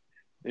 Yeah.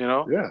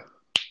 Yeah.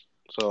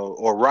 So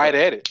or right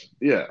at it.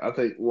 Yeah, I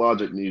think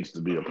logic needs to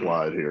be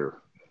applied here.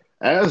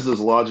 As does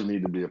logic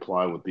need to be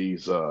applied with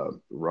these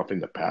roughing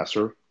the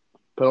passer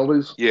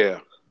penalties. Yeah.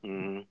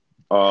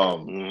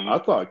 I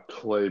thought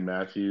Clay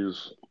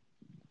Matthews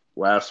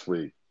last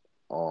week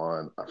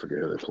on, I forget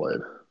who they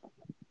played.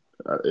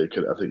 I think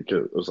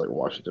it was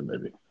Washington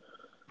maybe.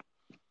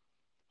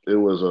 It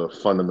was a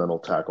fundamentally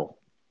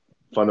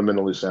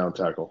sound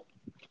tackle.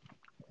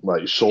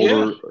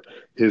 Shoulder,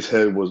 his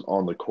head was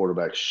on the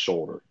quarterback's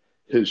shoulder.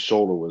 His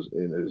shoulder was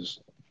in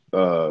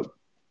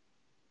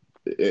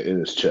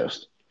his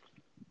chest,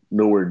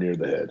 nowhere near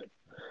the head.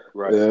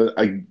 Right.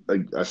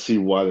 And I see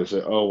why they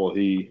say, oh well,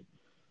 he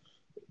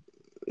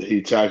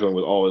tackled him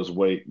with all his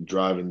weight,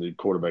 driving the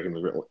quarterback in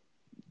the ground.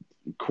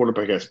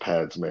 Quarterback has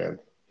pads, man.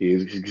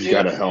 He's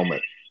got a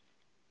helmet.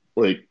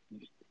 They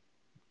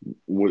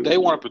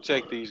want to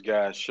protect these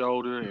guys'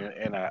 shoulder,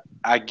 and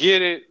I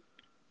get it,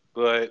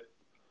 but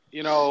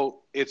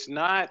it's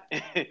not.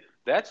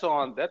 That's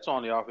on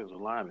the offensive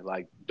lineman.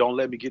 Don't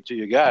let me get to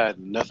your guy.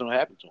 Nothing will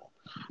happen to him.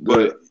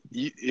 But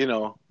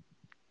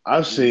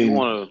I've seen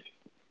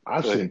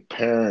I've seen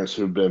parents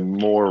who've been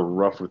more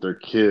rough with their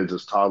kids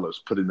as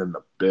toddlers, putting them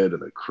to bed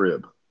in a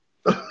crib.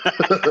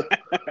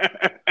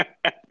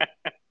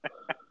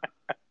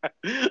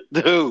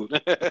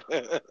 Dude,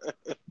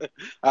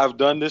 I've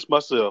done this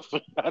myself.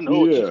 I know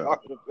what you're Yeah.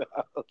 talking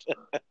about.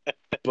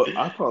 But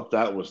I thought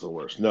that was the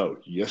worst. No,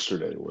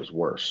 yesterday was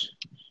worse.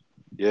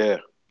 Yeah.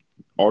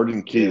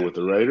 Arden Key Yeah. with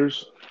the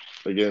Raiders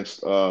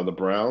against the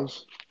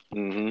Browns.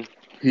 Mm-hmm.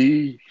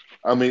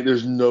 I mean,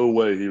 there's no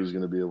way he was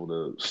going to be able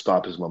to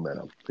stop his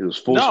momentum. He was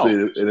full No.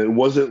 speed, and it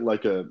wasn't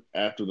like a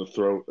after the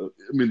throw.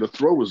 I mean, the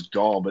throw was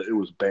gone, but it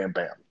was bam,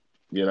 bam,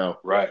 you know.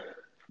 Right.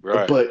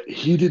 Right. But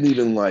he didn't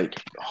even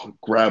like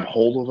grab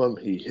hold of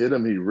him. He hit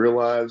him. He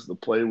realized the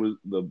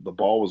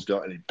ball was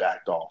gone, and he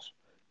backed off.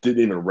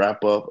 Didn't even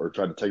wrap up or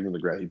try to take him to the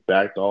ground. He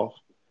backed off,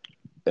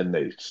 and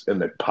they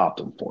popped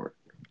him for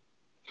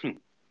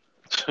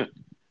it.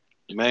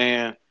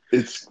 Man,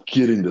 it's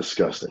getting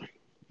disgusting.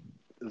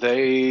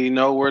 They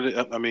know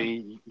where. I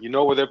mean, you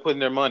know where they're putting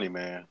their money,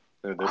 man.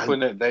 They're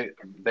putting it.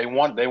 They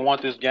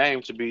want this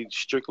game to be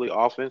strictly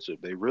offensive.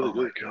 They really do.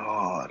 Oh my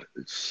God,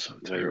 it's so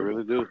terrible. They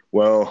really do.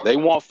 Well, they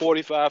want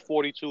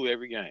 45-42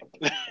 every game.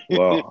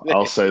 Well,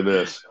 I'll say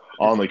this.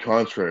 On the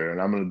contrary,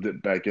 and I'm going to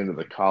dip back into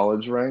the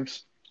college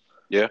ranks.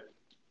 Yeah.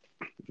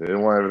 They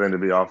didn't want everything to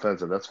be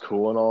offensive. That's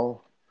cool and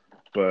all,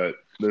 but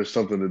there's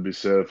something to be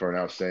said for an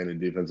outstanding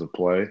defensive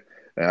play.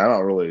 And I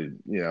don't really,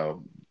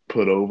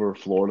 put over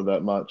Florida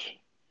that much.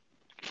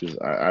 Because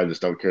I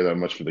just don't care that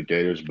much for the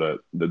Gators. But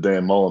the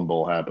Dan Mullen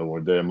Bowl happened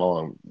where Dan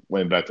Mullen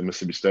went back to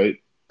Mississippi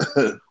State.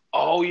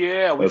 Oh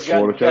yeah, we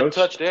got to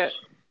touch that.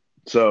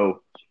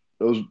 So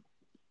it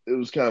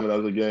was kind of an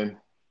ugly game.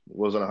 It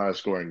wasn't a high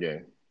scoring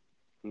game.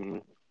 Mm-hmm.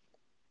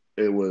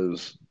 It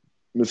was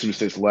Mississippi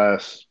State's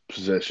last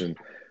possession.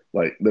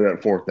 Like they're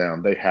at fourth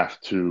down, they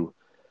have to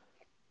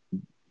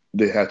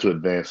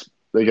advance.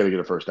 They got to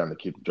get a first down to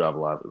keep the drive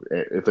alive.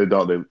 If they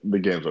don't, the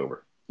game's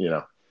over.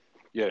 Yeah.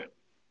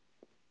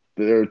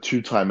 There are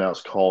 2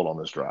 timeouts called on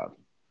this drive.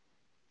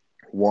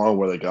 One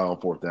where they got on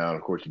fourth down.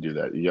 Of course, you do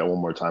that. You got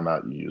one more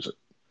timeout, you use it.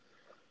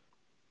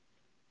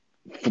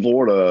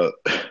 Florida,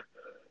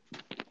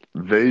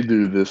 they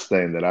do this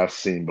thing that I've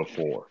seen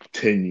before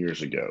 10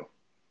 years ago.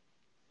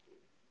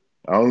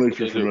 I don't know if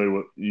you're familiar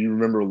with. You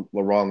remember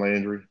LaRon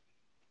Landry?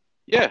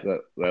 Yeah.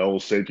 That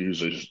old safety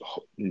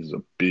he's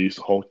a beast,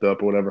 hulked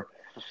up or whatever.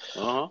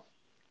 Uh-huh.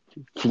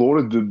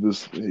 Florida did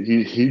this.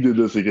 He did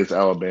this against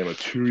Alabama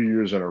 2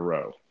 years in a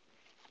row.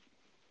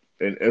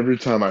 And every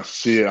time I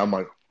see it, I'm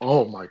like,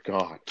 oh my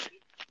God.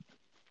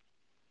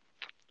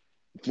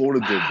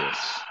 Florida did this.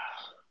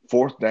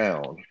 Fourth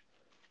down,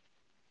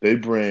 they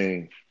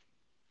bring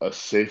a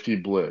safety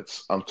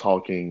blitz. I'm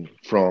talking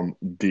from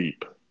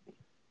deep.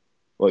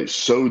 Like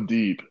so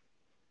deep,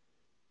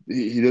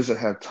 he doesn't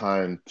have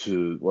time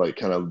to like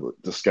kind of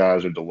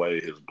disguise or delay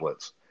his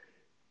blitz.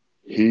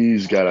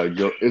 He's got to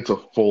go. It's a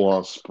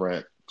full-on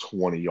sprint,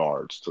 20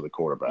 yards to the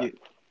quarterback.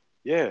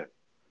 Yeah.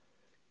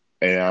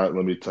 And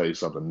let me tell you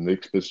something.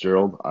 Nick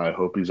Fitzgerald, I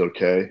hope he's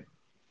okay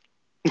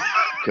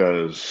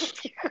because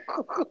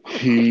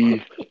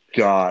he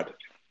got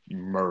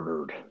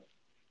murdered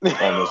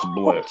on this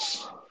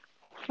blitz.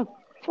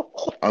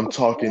 I'm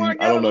talking. I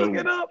don't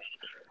know.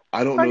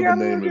 I don't know the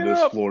name of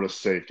this Florida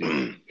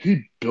safety.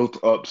 He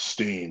built up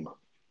steam,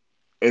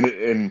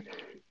 and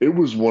it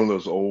was one of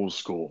those old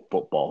school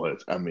football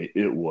hits. I mean,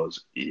 it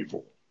was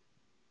evil.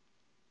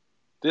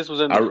 This was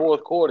in the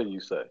fourth quarter,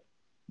 you say?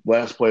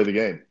 Last play of the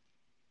game.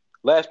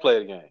 Last play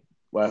of the game.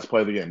 Last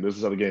play of the game. This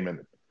is how the game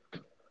ended.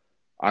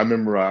 I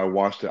remember I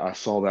watched it. I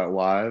saw that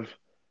live,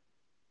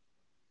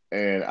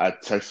 and I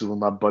texted with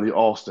my buddy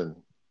Austin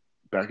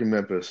back in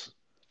Memphis.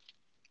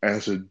 And I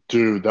said,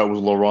 dude, that was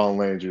LaRon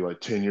Landry.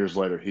 Like 10 years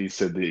later, he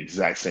said the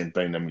exact same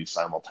thing to me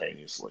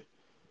simultaneously.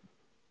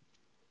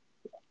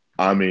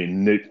 I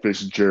mean, Nick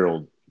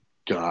Fitzgerald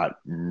got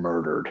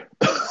murdered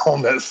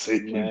on that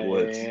safety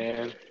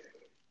blitz.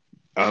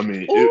 I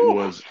mean,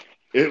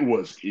 it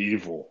was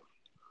evil.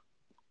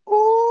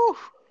 Ooh.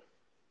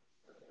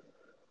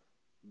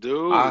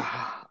 Dude.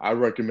 I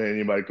recommend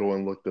anybody go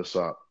and look this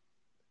up.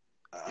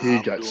 He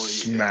got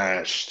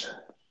smashed.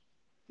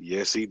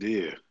 Yes, he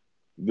did.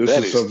 This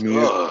is something.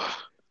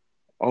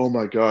 Oh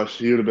my gosh,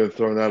 he would have been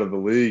thrown out of the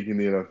league in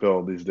the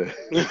NFL these days.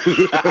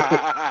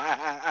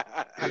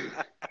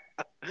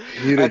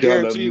 He'd have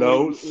gotten a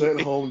note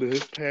sent home to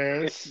his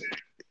parents.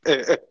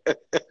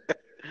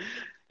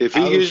 If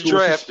he gets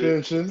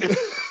drafted,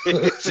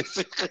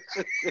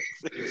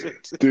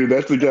 dude,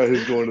 that's the guy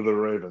who's going to the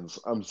Ravens.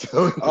 I'm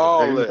telling you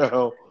right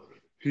now,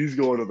 he's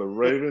going to the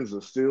Ravens,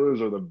 the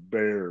Steelers, or the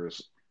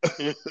Bears.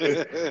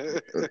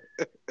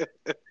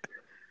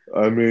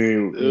 I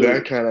mean, dude,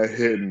 that kind of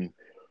hitting,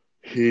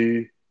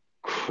 he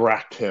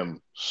cracked him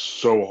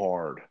so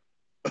hard.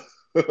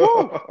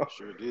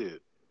 Sure did.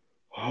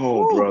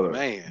 Oh, brother,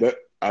 man!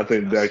 I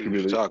think that could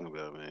be talking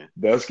about, man.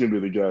 That's gonna be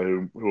the guy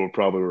who will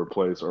probably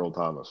replace Earl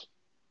Thomas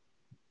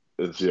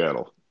in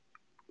Seattle.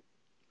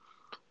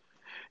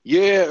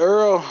 Yeah,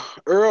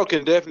 Earl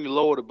can definitely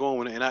lower the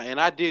boom, and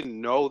I didn't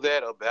know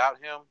that about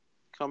him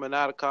coming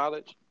out of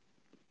college.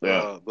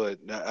 Yeah. But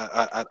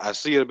I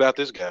see it about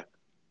this guy.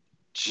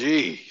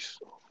 Jeez,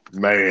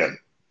 Man.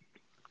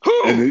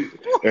 whew.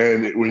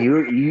 And when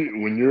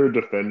you're a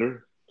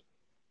defender,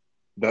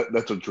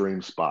 that's a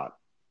dream spot.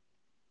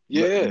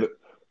 Yeah.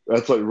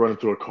 That's like running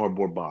through a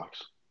cardboard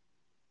box.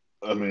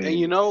 I And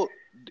mean,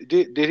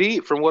 did he?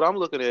 From what I'm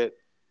looking at,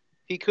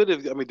 he could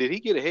have. I mean, did he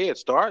get a head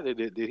start?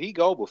 Did he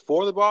go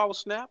before the ball was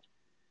snapped?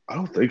 I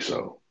don't think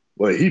so.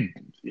 Like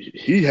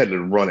he had to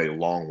run a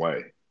long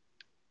way.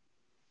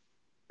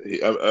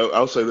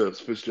 I'll say this: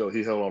 Fitzgerald,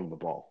 he held on to the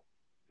ball.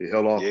 He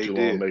held off Yeah, he too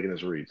long did. making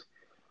his reads.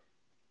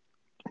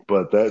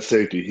 But that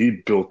safety, he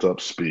built up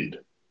speed.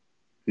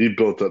 He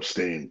built up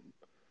steam.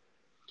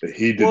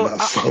 He did Well,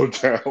 not slow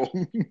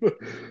down.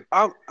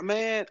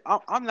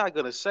 I'm not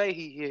gonna say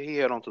he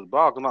held onto the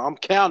ball. I'm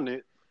counting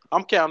it.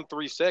 I'm counting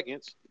 3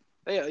 seconds.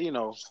 They,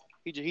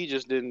 he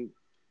just didn't.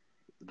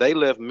 They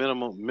left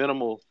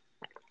minimal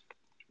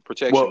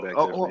protection Well, back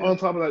there for on him.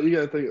 top of that, you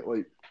got to think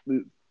like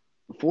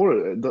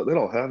Florida. They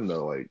don't have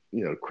no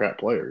crap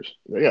players.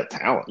 They got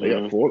talent. They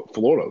got Mm-hmm.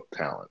 Florida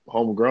talent,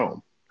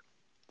 homegrown.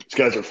 These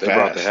guys are They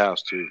brought the fast.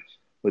 house too.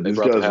 But They these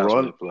brought the guys house when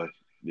run. they play.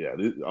 Yeah.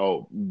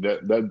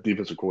 That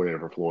defensive coordinator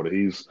for Florida.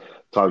 He's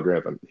Todd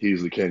Grantham.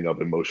 He's the king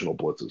of emotional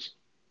blitzes.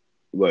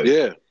 Like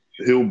Yeah.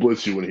 he'll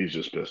blitz you when he's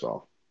just pissed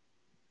off.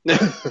 when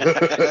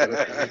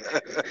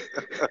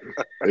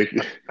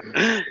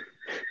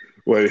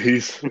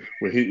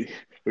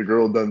the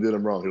girl done did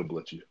him wrong, he'll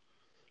blitz you.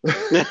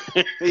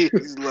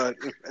 He's like,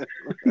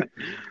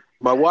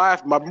 my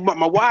wife burnt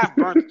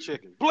the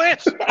chicken.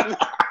 Blitz.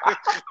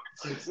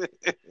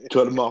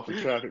 Cut him off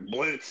in traffic.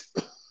 Blitz.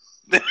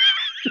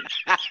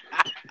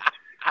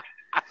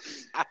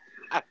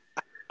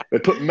 They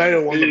put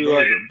mayo on the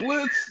burger.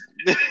 Blitz.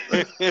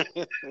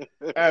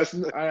 I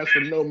asked for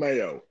no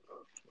mayo.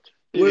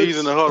 Blitz. He's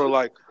in the huddle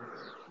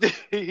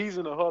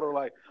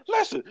like,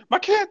 listen, my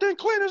cat didn't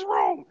clean his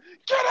room.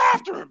 Get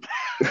after him.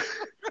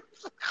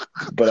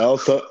 But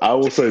I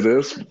will say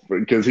this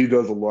because he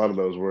does a lot of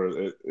those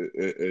where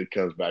it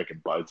comes back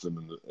and bites him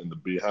in the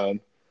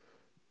behind.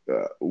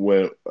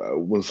 When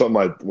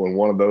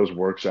one of those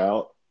works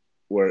out,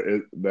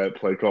 where that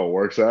play call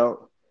works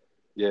out,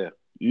 Yeah,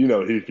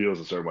 he feels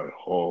this. Everybody,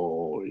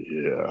 oh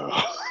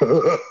yeah,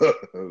 that's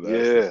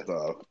the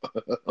stuff.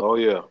 Oh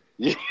yeah.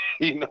 He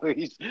he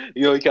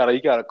kind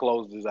of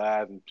closed his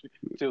eyes and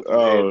tilted his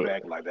head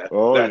back like that.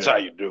 Oh, That's yeah. how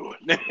you do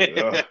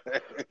it.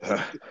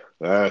 Yeah.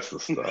 That's the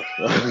stuff.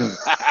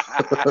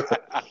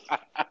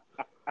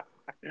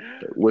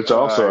 Which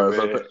also,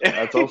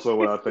 that's also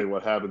what I think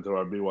what happened to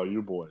our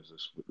BYU boys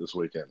this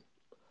weekend.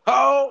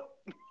 Oh,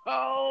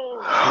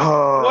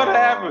 what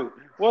happened?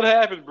 What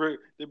happened,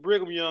 Did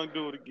Brigham Young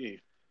do it again?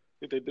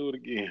 Did they do it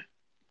again?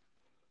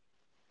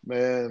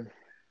 Man,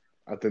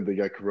 I think they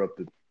got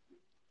corrupted.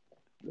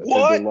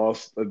 What? They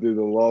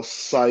lost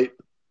sight.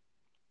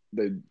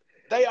 They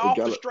off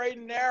got the straight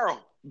and narrow.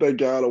 They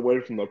got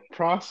away from the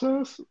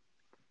process.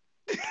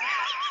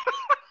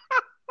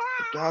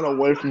 Got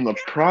away from the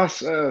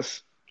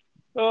process.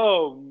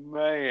 Oh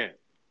man,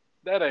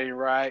 that ain't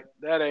right.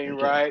 That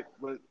ain't right.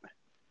 But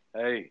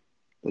hey,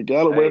 they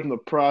got away from the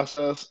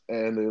process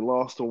and they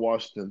lost to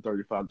Washington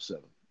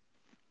 35-7.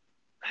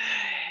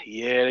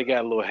 Yeah, they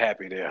got a little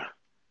happy there.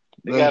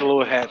 They got a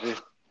little happy.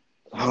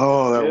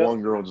 Oh, that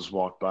one girl just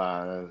walked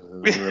by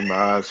and my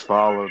eyes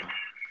followed.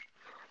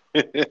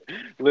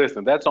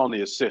 Listen, that's on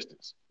the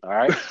assistants. All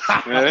right,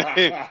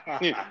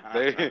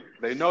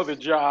 they know the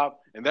job,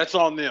 and that's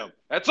on them.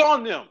 That's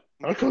on them.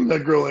 How come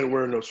that girl ain't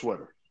wearing no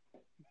sweater?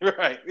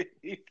 Right.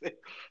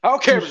 I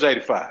don't care if it's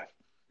 85.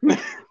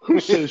 Who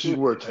says she's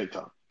wearing tank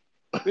top?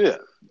 Yeah,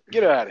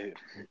 get her out of here.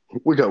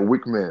 We got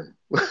weak men.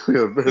 We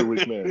got a very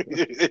weak man.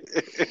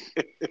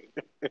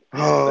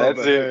 That's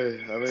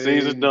it. Hey,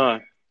 Season's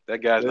done.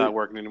 That guy's not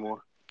working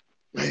anymore.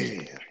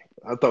 Man,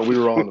 I thought we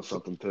were on to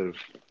something too.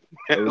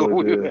 I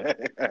really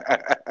did.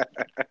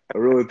 I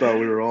really thought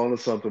we were on to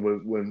something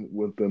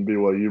with them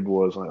BYU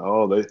boys. Like,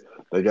 oh,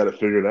 they got it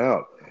figured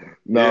out.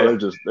 No, they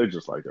just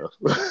like us.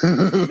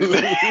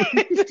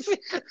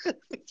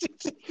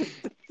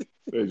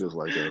 They just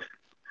like us.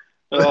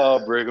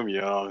 Oh, Brigham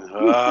Young.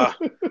 All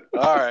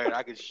right,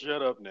 I can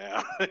shut up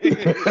now.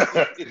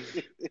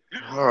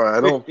 All right,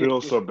 I don't feel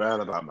so bad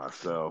about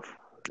myself.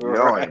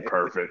 Y'all ain't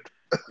perfect.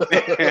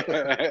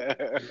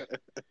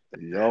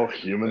 Y'all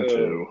human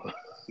too.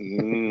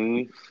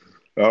 Mm-hmm.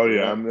 Oh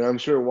yeah, I'm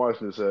sure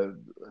Washington said,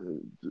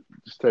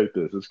 "Just take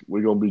this.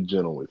 We're gonna be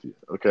gentle with you,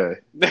 okay?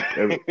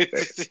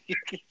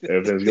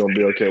 Everything's gonna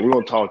be okay. We're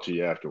gonna talk to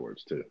you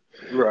afterwards too."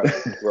 Right.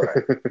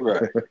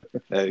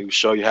 We'll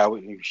show you how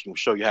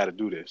to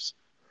do this.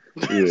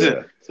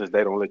 Yeah, since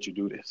they don't let you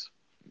do this.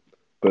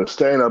 But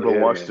staying up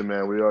in Washington,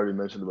 man, we already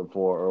mentioned it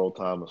before. Earl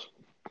Thomas.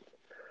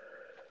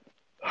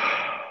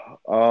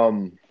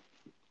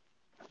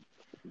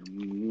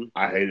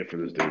 I hate it for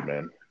this dude,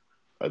 man.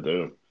 I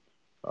do.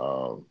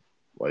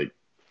 Like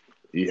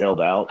he held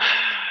out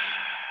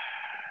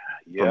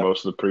for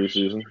most of the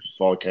preseason,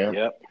 fall camp.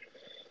 Yep.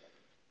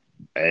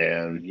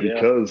 And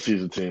because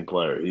he's a team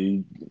player,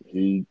 he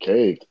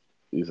caved.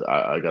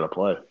 I got to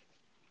play.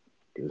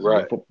 because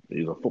Right.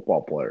 he's a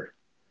football player.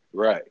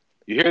 Right.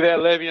 You hear that,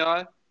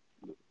 Le'Veon?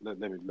 Let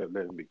me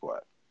be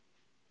quiet.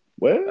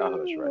 Well, I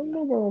don't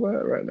know about all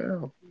that right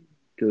now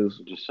because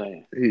I'm just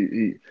saying.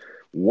 He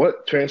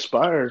what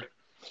transpired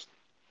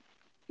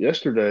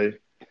yesterday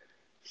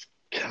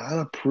kind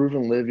of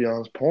proving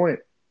Le'Veon's point.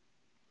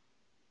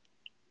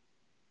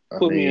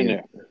 Put me in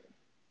there.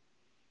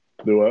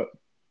 Do what?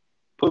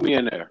 Put me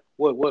in there.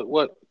 What?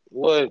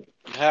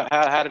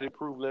 How did it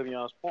prove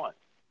Le'Veon's point?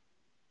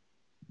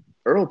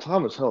 Earl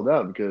Thomas held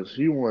out because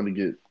he wanted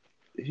to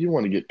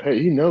get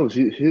paid. He knows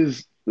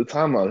the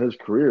timeline of his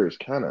career is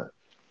kind of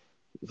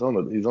he's on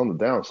the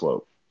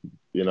downslope.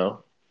 You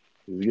know,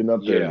 he's getting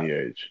up there in the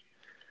age,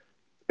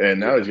 and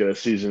now he's got a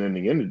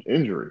season-ending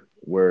injury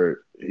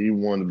where he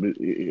wanted to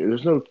be.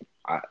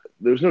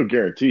 There's no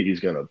guarantee he's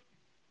going to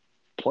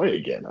play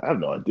again. I have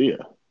no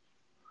idea.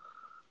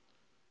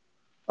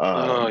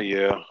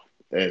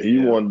 And he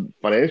wanted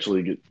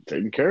financially get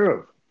taken care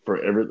of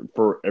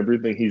for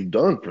everything he's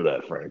done for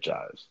that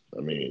franchise.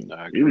 I mean,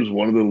 he was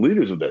one of the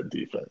leaders of that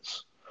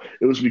defense.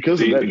 It was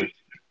because of that.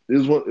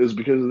 It was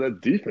because of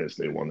that defense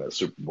they won that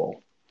Super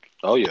Bowl.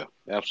 Oh yeah,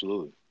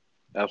 absolutely.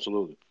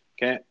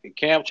 Cam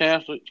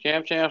Chancellor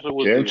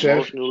was the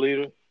emotional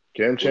leader.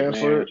 Cam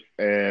Chancellor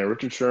and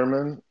Richard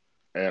Sherman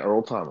and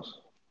Earl Thomas.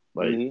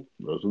 Those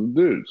were the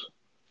dudes.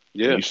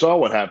 Yeah. You saw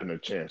what happened to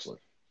Chancellor.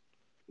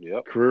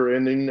 Yep.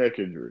 Career-ending neck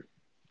injury.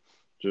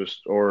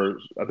 Or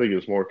I think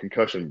it's more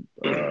concussion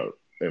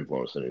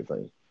influence than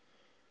anything.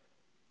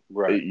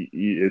 Right.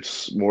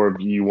 It's more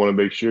of you want to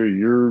make sure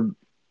you're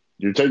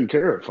taken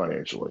care of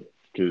financially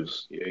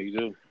because you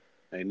do.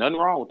 Ain't nothing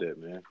wrong with that,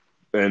 man.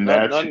 And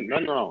nothing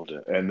wrong with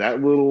that. And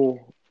that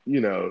little,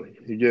 he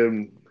gave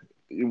him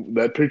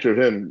that picture of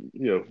him,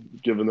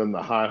 giving them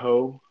the hi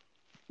ho.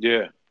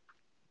 Yeah.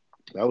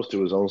 That was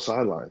to his own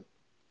sideline.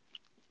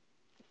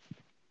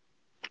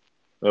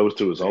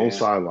 Own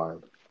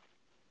sideline.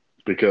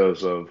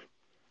 Because of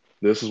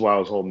this is why I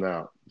was holding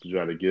out to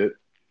try to get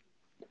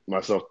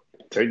myself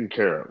taken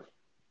care of.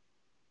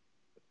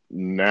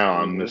 Now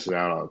I'm missing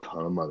out on a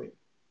ton of money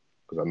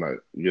because I'm not.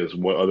 Because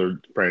what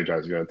other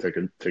franchise is going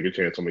to take a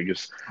chance on me?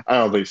 Because I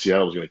don't think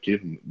Seattle's going to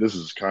keep him. This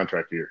is his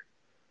contract year.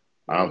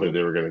 I don't think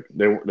they were going to.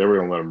 They were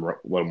going to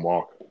let him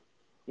walk.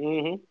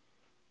 Mm-hmm.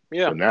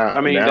 Yeah. But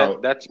now,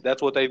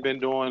 that's what they've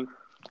been doing.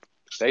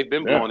 They've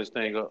been blowing this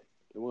thing up.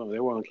 They weren't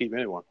going to keep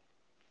anyone.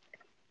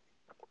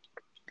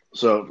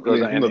 So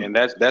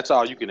because that's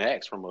all you can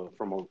ask from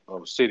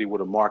a city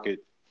with a market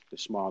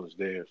as small as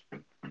theirs.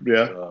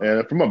 Yeah,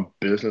 and from a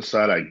business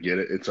side, I get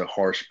it. It's a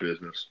harsh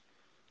business.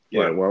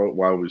 Yeah. Like,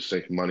 why would we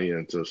sink money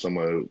into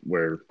somewhere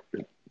where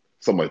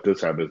something like this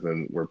happens,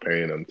 and we're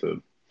paying them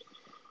to,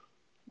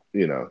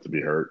 to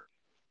be hurt?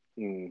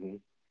 Mm-hmm.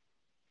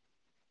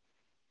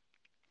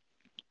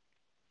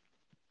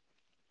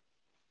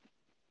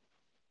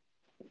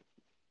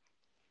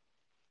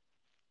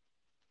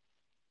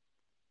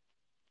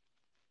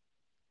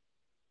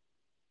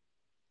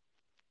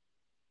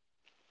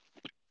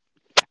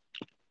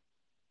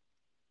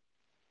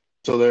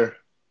 So there.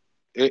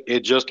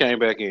 It just came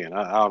back in.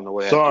 I don't know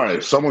what Sorry,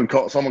 happened. someone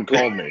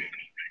called me.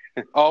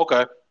 Oh,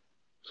 okay.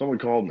 Someone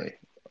called me.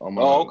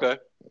 Okay.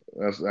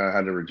 I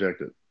had to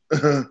reject it.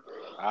 All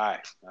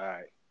right.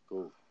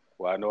 Cool.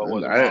 Well, I know it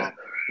wasn't mom.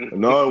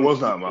 No, it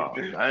was not mom.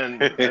 I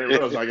didn't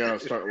realize I got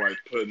to start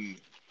putting,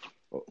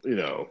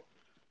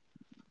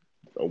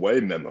 away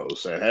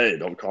memos saying, "Hey,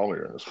 don't call me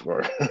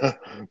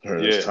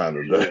during this time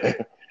of day."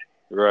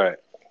 Right.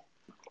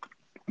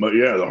 But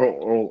yeah, the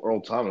whole Earl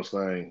Thomas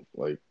thing,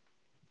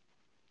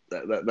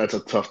 that's a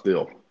tough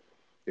deal.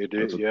 It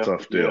is. It's a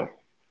tough deal. Yeah.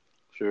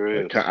 Sure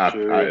is.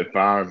 If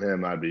I were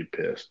him, I'd be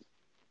pissed.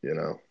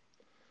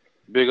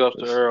 Big ups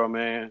to Earl,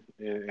 man,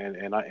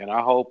 and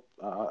I hope.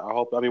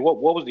 I mean, what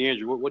was the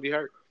injury? What did he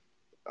hurt?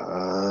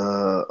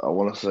 I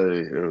want to say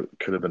it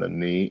could have been a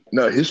knee.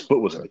 No, his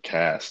foot was in a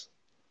cast,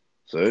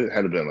 so it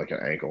had to have been like an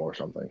ankle or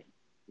something.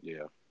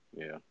 Yeah.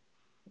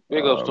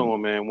 Big ups to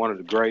him, man. One of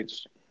the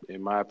greats,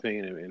 in my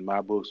opinion, in my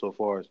book so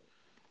far, as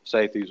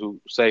safeties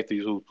who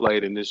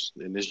played in this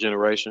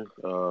generation.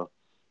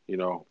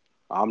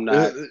 I'm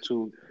not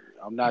too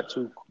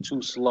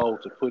slow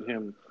to put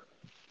him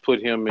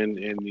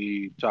in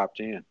the top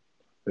 10.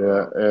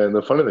 Yeah, and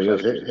the funny thing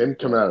is, him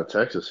coming out of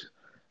Texas,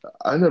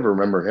 I never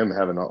remember him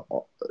having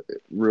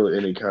really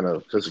any kind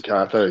of physical.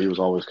 I thought he was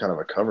always kind of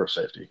a cover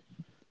safety.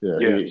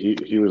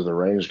 He was the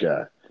range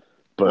guy,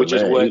 but which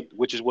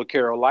is what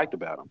Carroll liked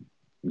about him.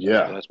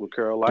 Yeah, that's what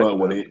Carroll liked. But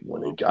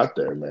when he got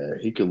there, man,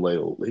 he could lay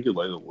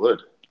the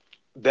wood.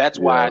 That's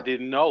why I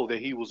didn't know that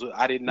he was.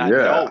 I did not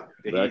know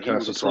that he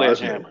was a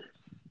sledgehammer.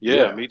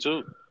 Yeah, me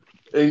too.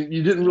 And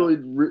you didn't really.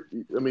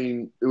 I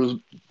mean, it was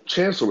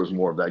Chancellor was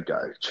more of that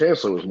guy.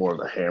 Chancellor was more of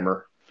the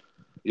hammer.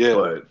 Yeah,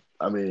 but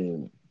I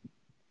mean,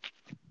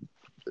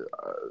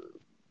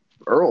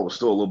 Earl was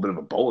still a little bit of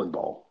a bowling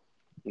ball.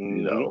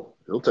 Mm-hmm.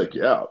 He'll take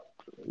you out.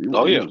 He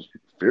was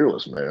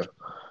fearless, man.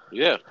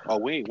 Yeah.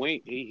 Oh,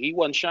 he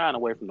wasn't shying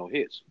away from no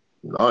hits.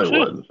 No, he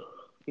wasn't.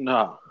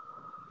 No.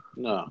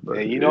 But,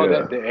 and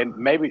that, and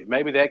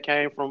maybe that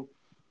came from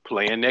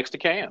playing next to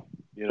Cam.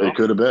 It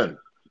could have been.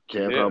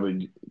 Cam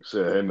probably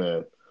said, "Hey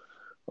man,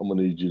 I'm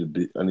gonna need you to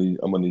be. I'm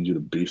gonna need you to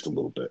beast a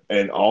little bit."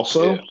 And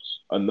also,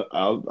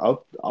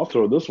 I'll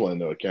throw this one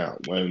into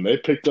account. When they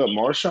picked up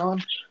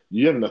Marshawn,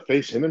 you having to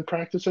face him in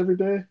practice every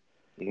day.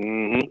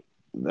 Mm-hmm.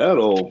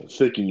 That'll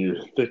thicken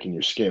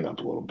your skin up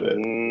a little bit.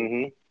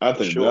 Mm-hmm. I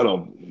think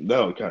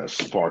that'll kind of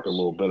spark a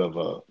little bit of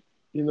a,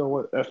 you know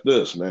what, F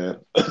this, man.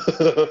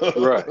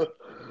 Right.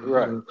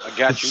 I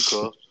got you,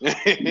 cuz.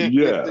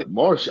 Yeah, I think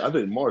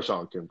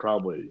Marshawn can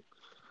probably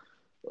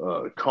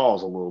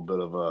cause a little bit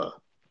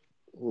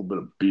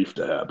of beef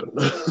to happen.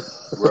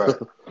 Right.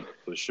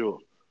 For sure.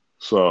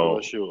 So,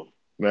 for sure.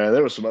 Man,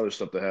 there was some other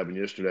stuff that happened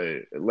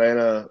yesterday.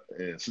 Atlanta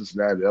and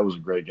Cincinnati, that was a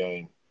great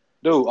game.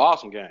 Dude,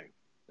 awesome game.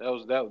 That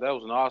was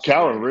an awesome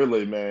Calvin game.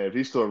 Ridley, man, if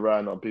he's still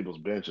riding on people's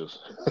benches.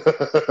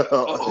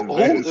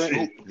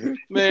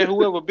 Man,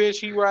 whoever bench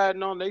he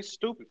riding on, they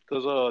stupid.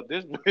 Because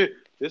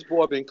this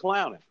boy been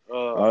clowning.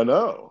 I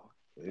know.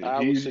 I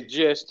would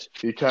suggest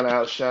he kind of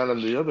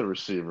outshining the other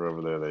receiver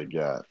over there they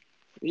got.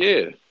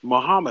 Yeah,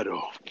 Muhammadu.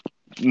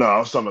 No, I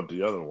was talking about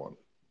the other one.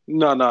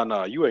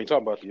 No. You ain't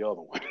talking about the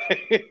other one.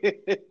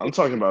 I'm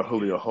talking about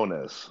Julio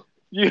Jones.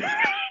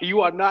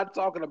 You are not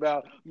talking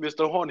about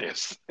Mr.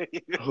 Jones.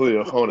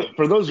 Julio Jones.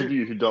 For those of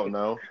you who don't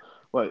know,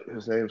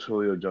 his name's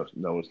Julio Jones.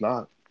 No, it's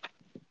not.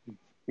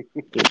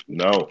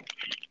 No.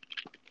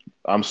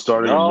 I'm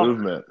starting a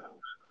movement.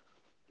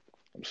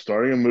 I'm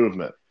starting a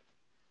movement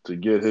to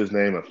get his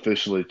name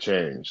officially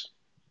changed,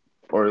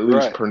 or at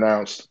least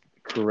pronounced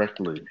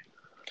correctly.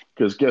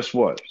 Because guess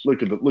what?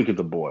 Look at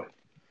the boy.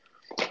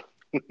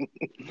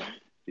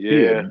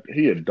 Yeah,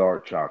 he had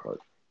dark chocolate.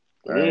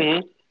 Right?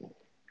 Mm-hmm.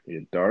 He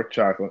had dark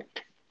chocolate.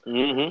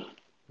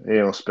 Mm-hmm. He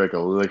don't speak a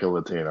lick of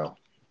Latino.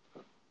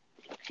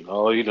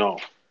 No, you don't.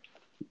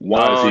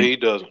 He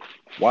doesn't.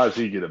 Why does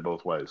he get it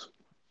both ways?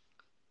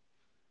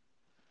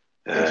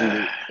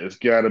 It's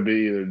got to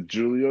be either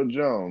Julio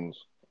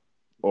Jones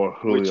or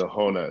Julio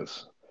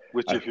Jones.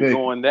 Which, if you're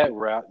going that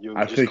route, you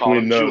just call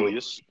him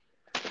Julius.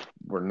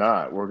 We're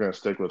not. We're going to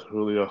stick with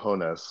Julio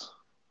Jones.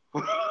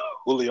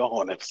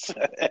 Julio Jones.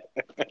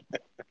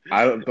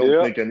 I don't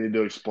think I need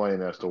to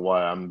explain as to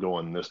why I'm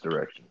going this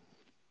direction.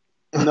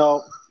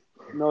 No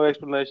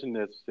explanation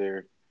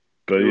necessary.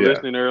 But you were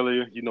listening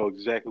earlier, you know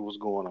exactly what's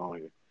going on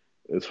here.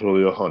 It's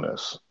Julio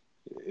Jones.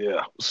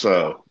 Yeah.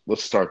 So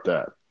let's start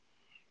that.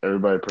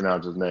 Everybody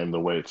pronounce his name the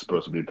way it's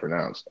supposed to be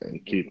pronounced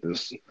and keep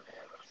this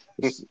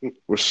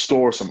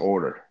restore some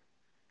order.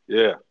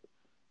 Yeah.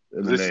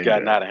 This has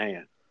gotten out of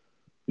hand.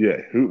 Yeah.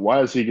 Why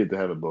does he get to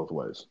have it both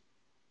ways?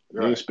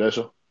 Right. Anything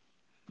special?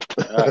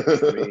 Right.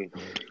 I mean,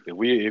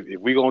 if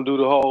we're gonna do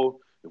the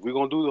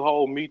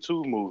whole Me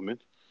Too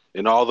movement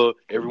and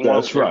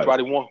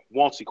everybody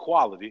wants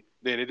equality,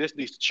 then this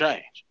needs to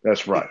change.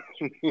 That's right.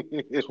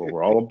 That's what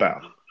we're all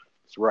about.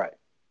 That's right.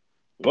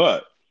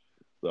 But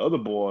the other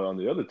boy on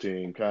the other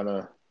team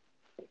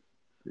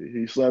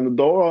he slammed the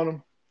door on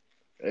him.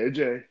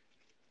 AJ.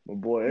 My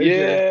boy AJ.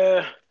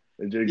 Yeah.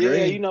 AJ Green.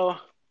 Yeah, you know,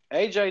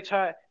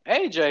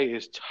 AJ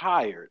is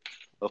tired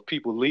of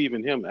people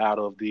leaving him out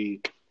of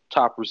the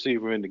top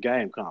receiver in the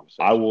game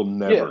conversation. I will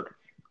never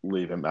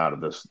leave him out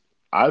of this.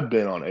 I've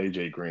been on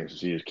AJ Green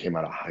since he came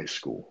out of high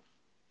school.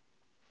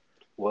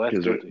 Well, that's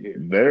good to hear.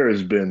 There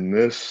has been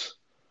this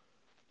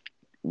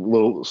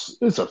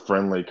it's a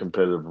friendly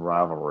competitive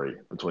rivalry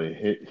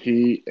between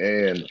he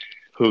and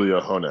Julio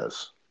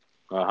Jones.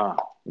 Uh-huh.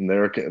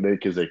 And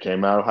because they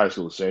came out of high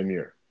school the same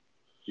year.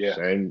 Yeah.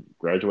 Same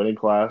graduating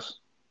class.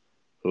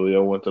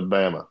 Julio went to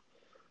Bama.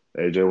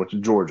 AJ went to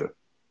Georgia.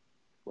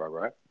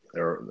 Right.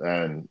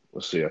 And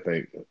let's see, I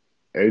think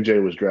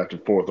AJ was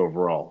drafted 4th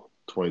overall,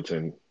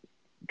 2010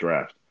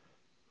 draft.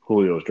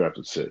 Julio was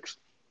drafted 6th.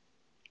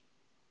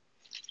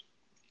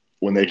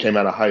 When they came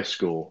out of high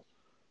school,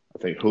 I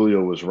think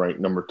Julio was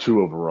ranked number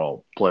 2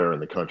 overall player in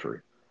the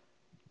country.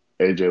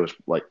 AJ was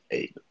like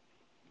 8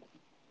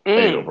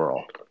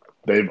 overall.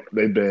 They've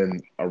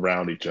been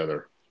around each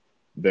other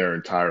their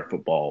entire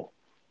football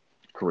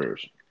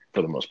careers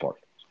for the most part.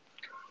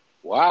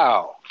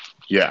 Wow.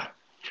 Yeah.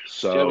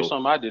 So tell me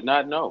something I did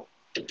not know.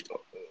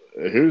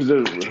 Jones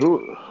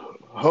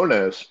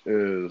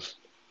is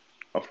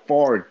a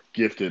more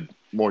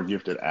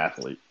gifted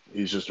athlete.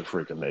 He's just a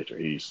freak of nature.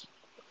 He's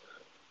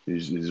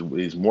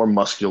more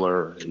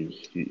muscular.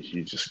 He's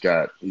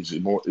a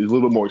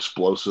little bit more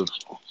explosive.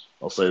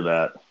 I'll say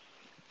that.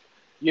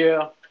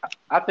 Yeah,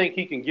 I think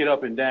he can get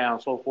up and down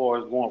so far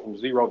as going from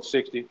 0 to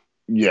 60.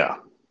 Yeah.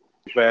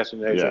 Faster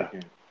than AJ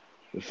can.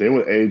 The thing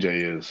with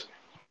AJ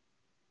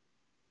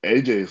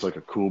is like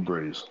a cool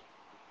breeze.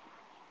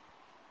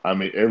 I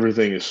mean,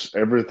 everything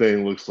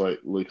looks like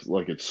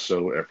it's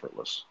so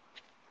effortless.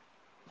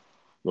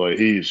 Like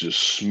he's just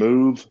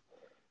smooth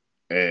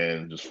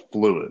and just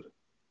fluid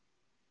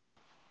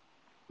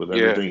with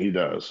everything he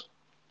does.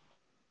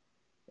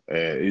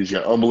 And he's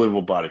got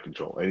unbelievable body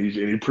control. And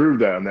he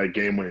proved that in that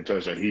game-winning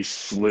touchdown. He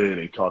slid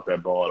and caught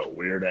that ball at a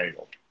weird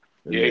angle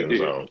in the end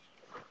zone.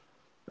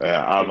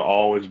 I've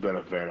always been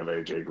a fan of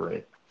AJ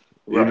Green.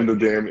 Even the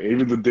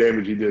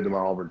damage he did to my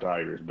Auburn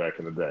Tigers back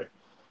in the day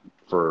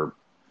for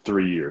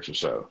 3 years or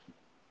so.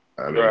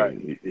 I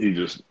mean, he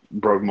just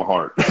broke my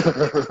heart.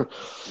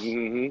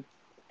 Mm-hmm.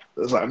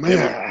 It's like,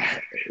 man,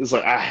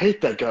 I hate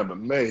that guy, but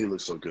man, he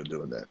looks so good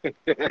doing that.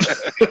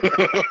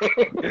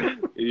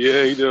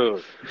 Yeah, he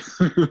does.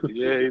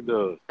 Yeah, he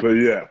does. But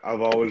yeah,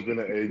 I've always been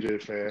an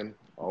AJ fan.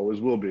 Always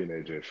will be an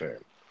AJ fan.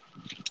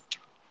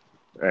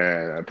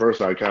 And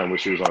personally, I kind of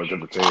wish he was on a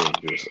different team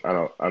because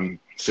I'm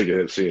sick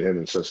of seeing him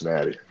in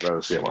Cincinnati. I'd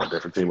rather see him on a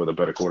different team with a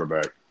better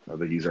quarterback. I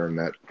think he's earned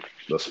that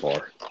thus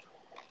far.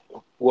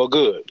 Well,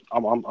 good.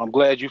 I'm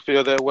glad you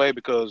feel that way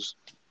because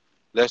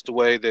that's the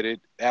way that it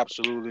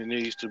absolutely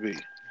needs to be.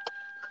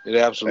 It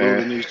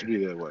absolutely needs to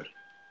be that way.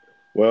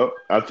 Well,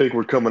 I think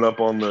we're coming up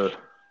on the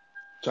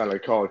trying to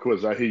call it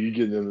quits. I hear you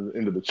getting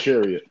into the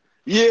chariot.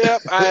 Yeah,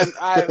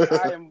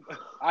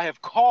 I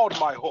have called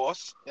my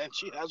horse, and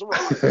she has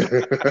arrived.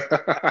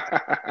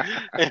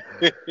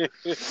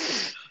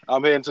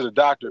 I'm heading to the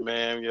doctor,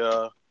 man.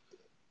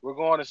 We're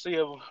going to see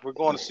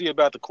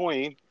about the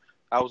queen.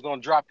 I was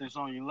going to drop this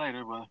on you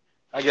later, but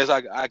I guess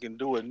I can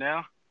do it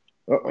now.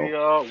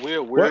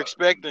 We're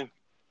expecting.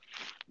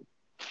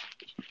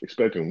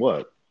 Expecting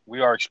what? We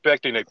are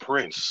expecting a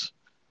prince.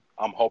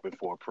 I'm hoping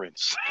for a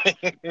prince.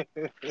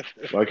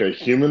 Like a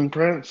human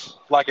prince?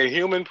 Like a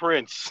human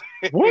prince.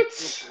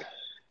 What?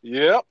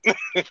 Yep.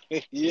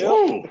 Yep.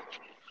 Whoa.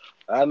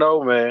 I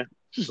know, man.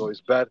 So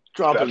it's bad.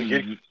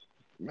 Dropping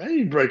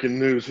breaking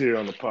news here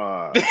on the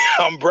pod.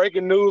 I'm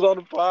breaking news on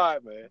the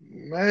pod, man.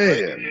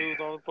 Breaking news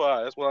on the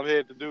pod. That's what I'm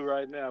headed to do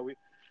right now.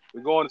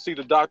 We're going to see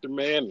the doctor,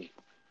 man.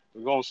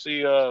 We're going to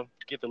see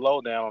get the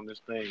lowdown on this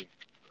thing.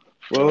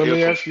 Well, let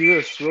me ask you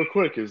this real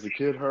quick. Is the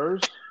kid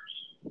hers?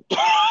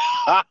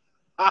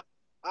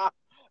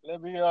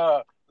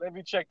 Let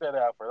me check that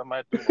out first. I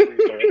might do my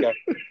research.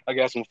 I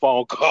got some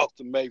phone calls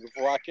to make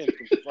before I can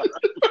confirm.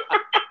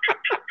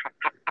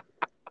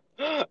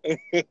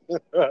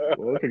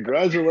 Well,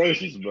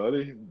 congratulations,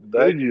 buddy.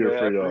 Thank you, man.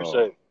 for y'all.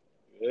 Appreciate it.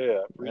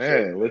 Yeah,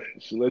 appreciate it.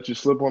 She let you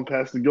slip on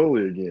past the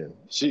goalie again.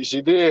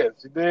 She did.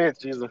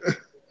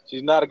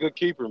 She's not a good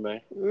keeper,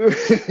 man.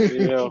 She's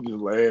just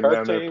laying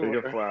down there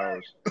picking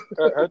flowers.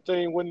 Her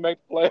team wouldn't make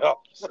the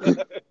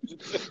playoffs.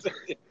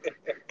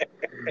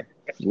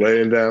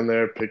 Laying down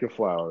there picking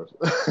flowers.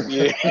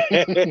 Yeah.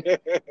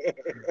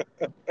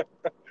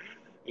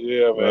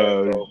 Yeah,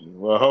 man.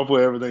 Well,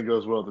 hopefully everything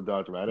goes well with the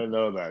doctor, man. I didn't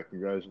know that.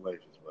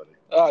 Congratulations, buddy.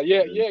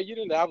 Yeah, you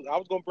didn't. I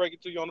was going to break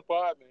it to you on the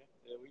pod, man.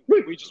 Yeah,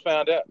 we just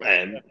found out.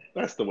 Man,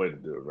 that's the way to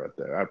do it right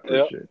there. I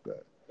appreciate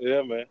that.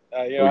 Yeah, man.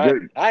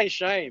 I ain't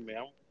ashamed,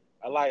 man.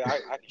 I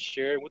can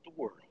share it with the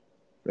world.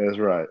 That's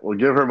right. Well,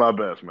 give her my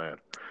best, man.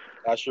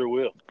 I sure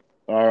will.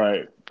 All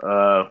right.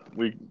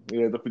 We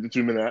hit the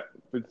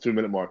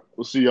 52-minute mark.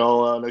 We'll see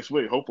y'all next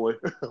week, hopefully.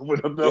 When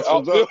nothing else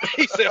comes up.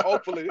 He said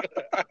hopefully.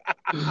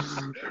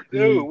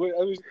 Dude, we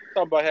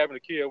talking about having a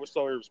kid. We're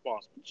so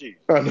irresponsible. Jeez.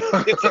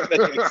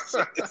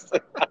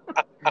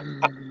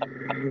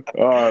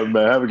 All right,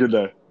 man. Have a good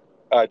day.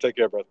 All right. Take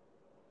care, brother.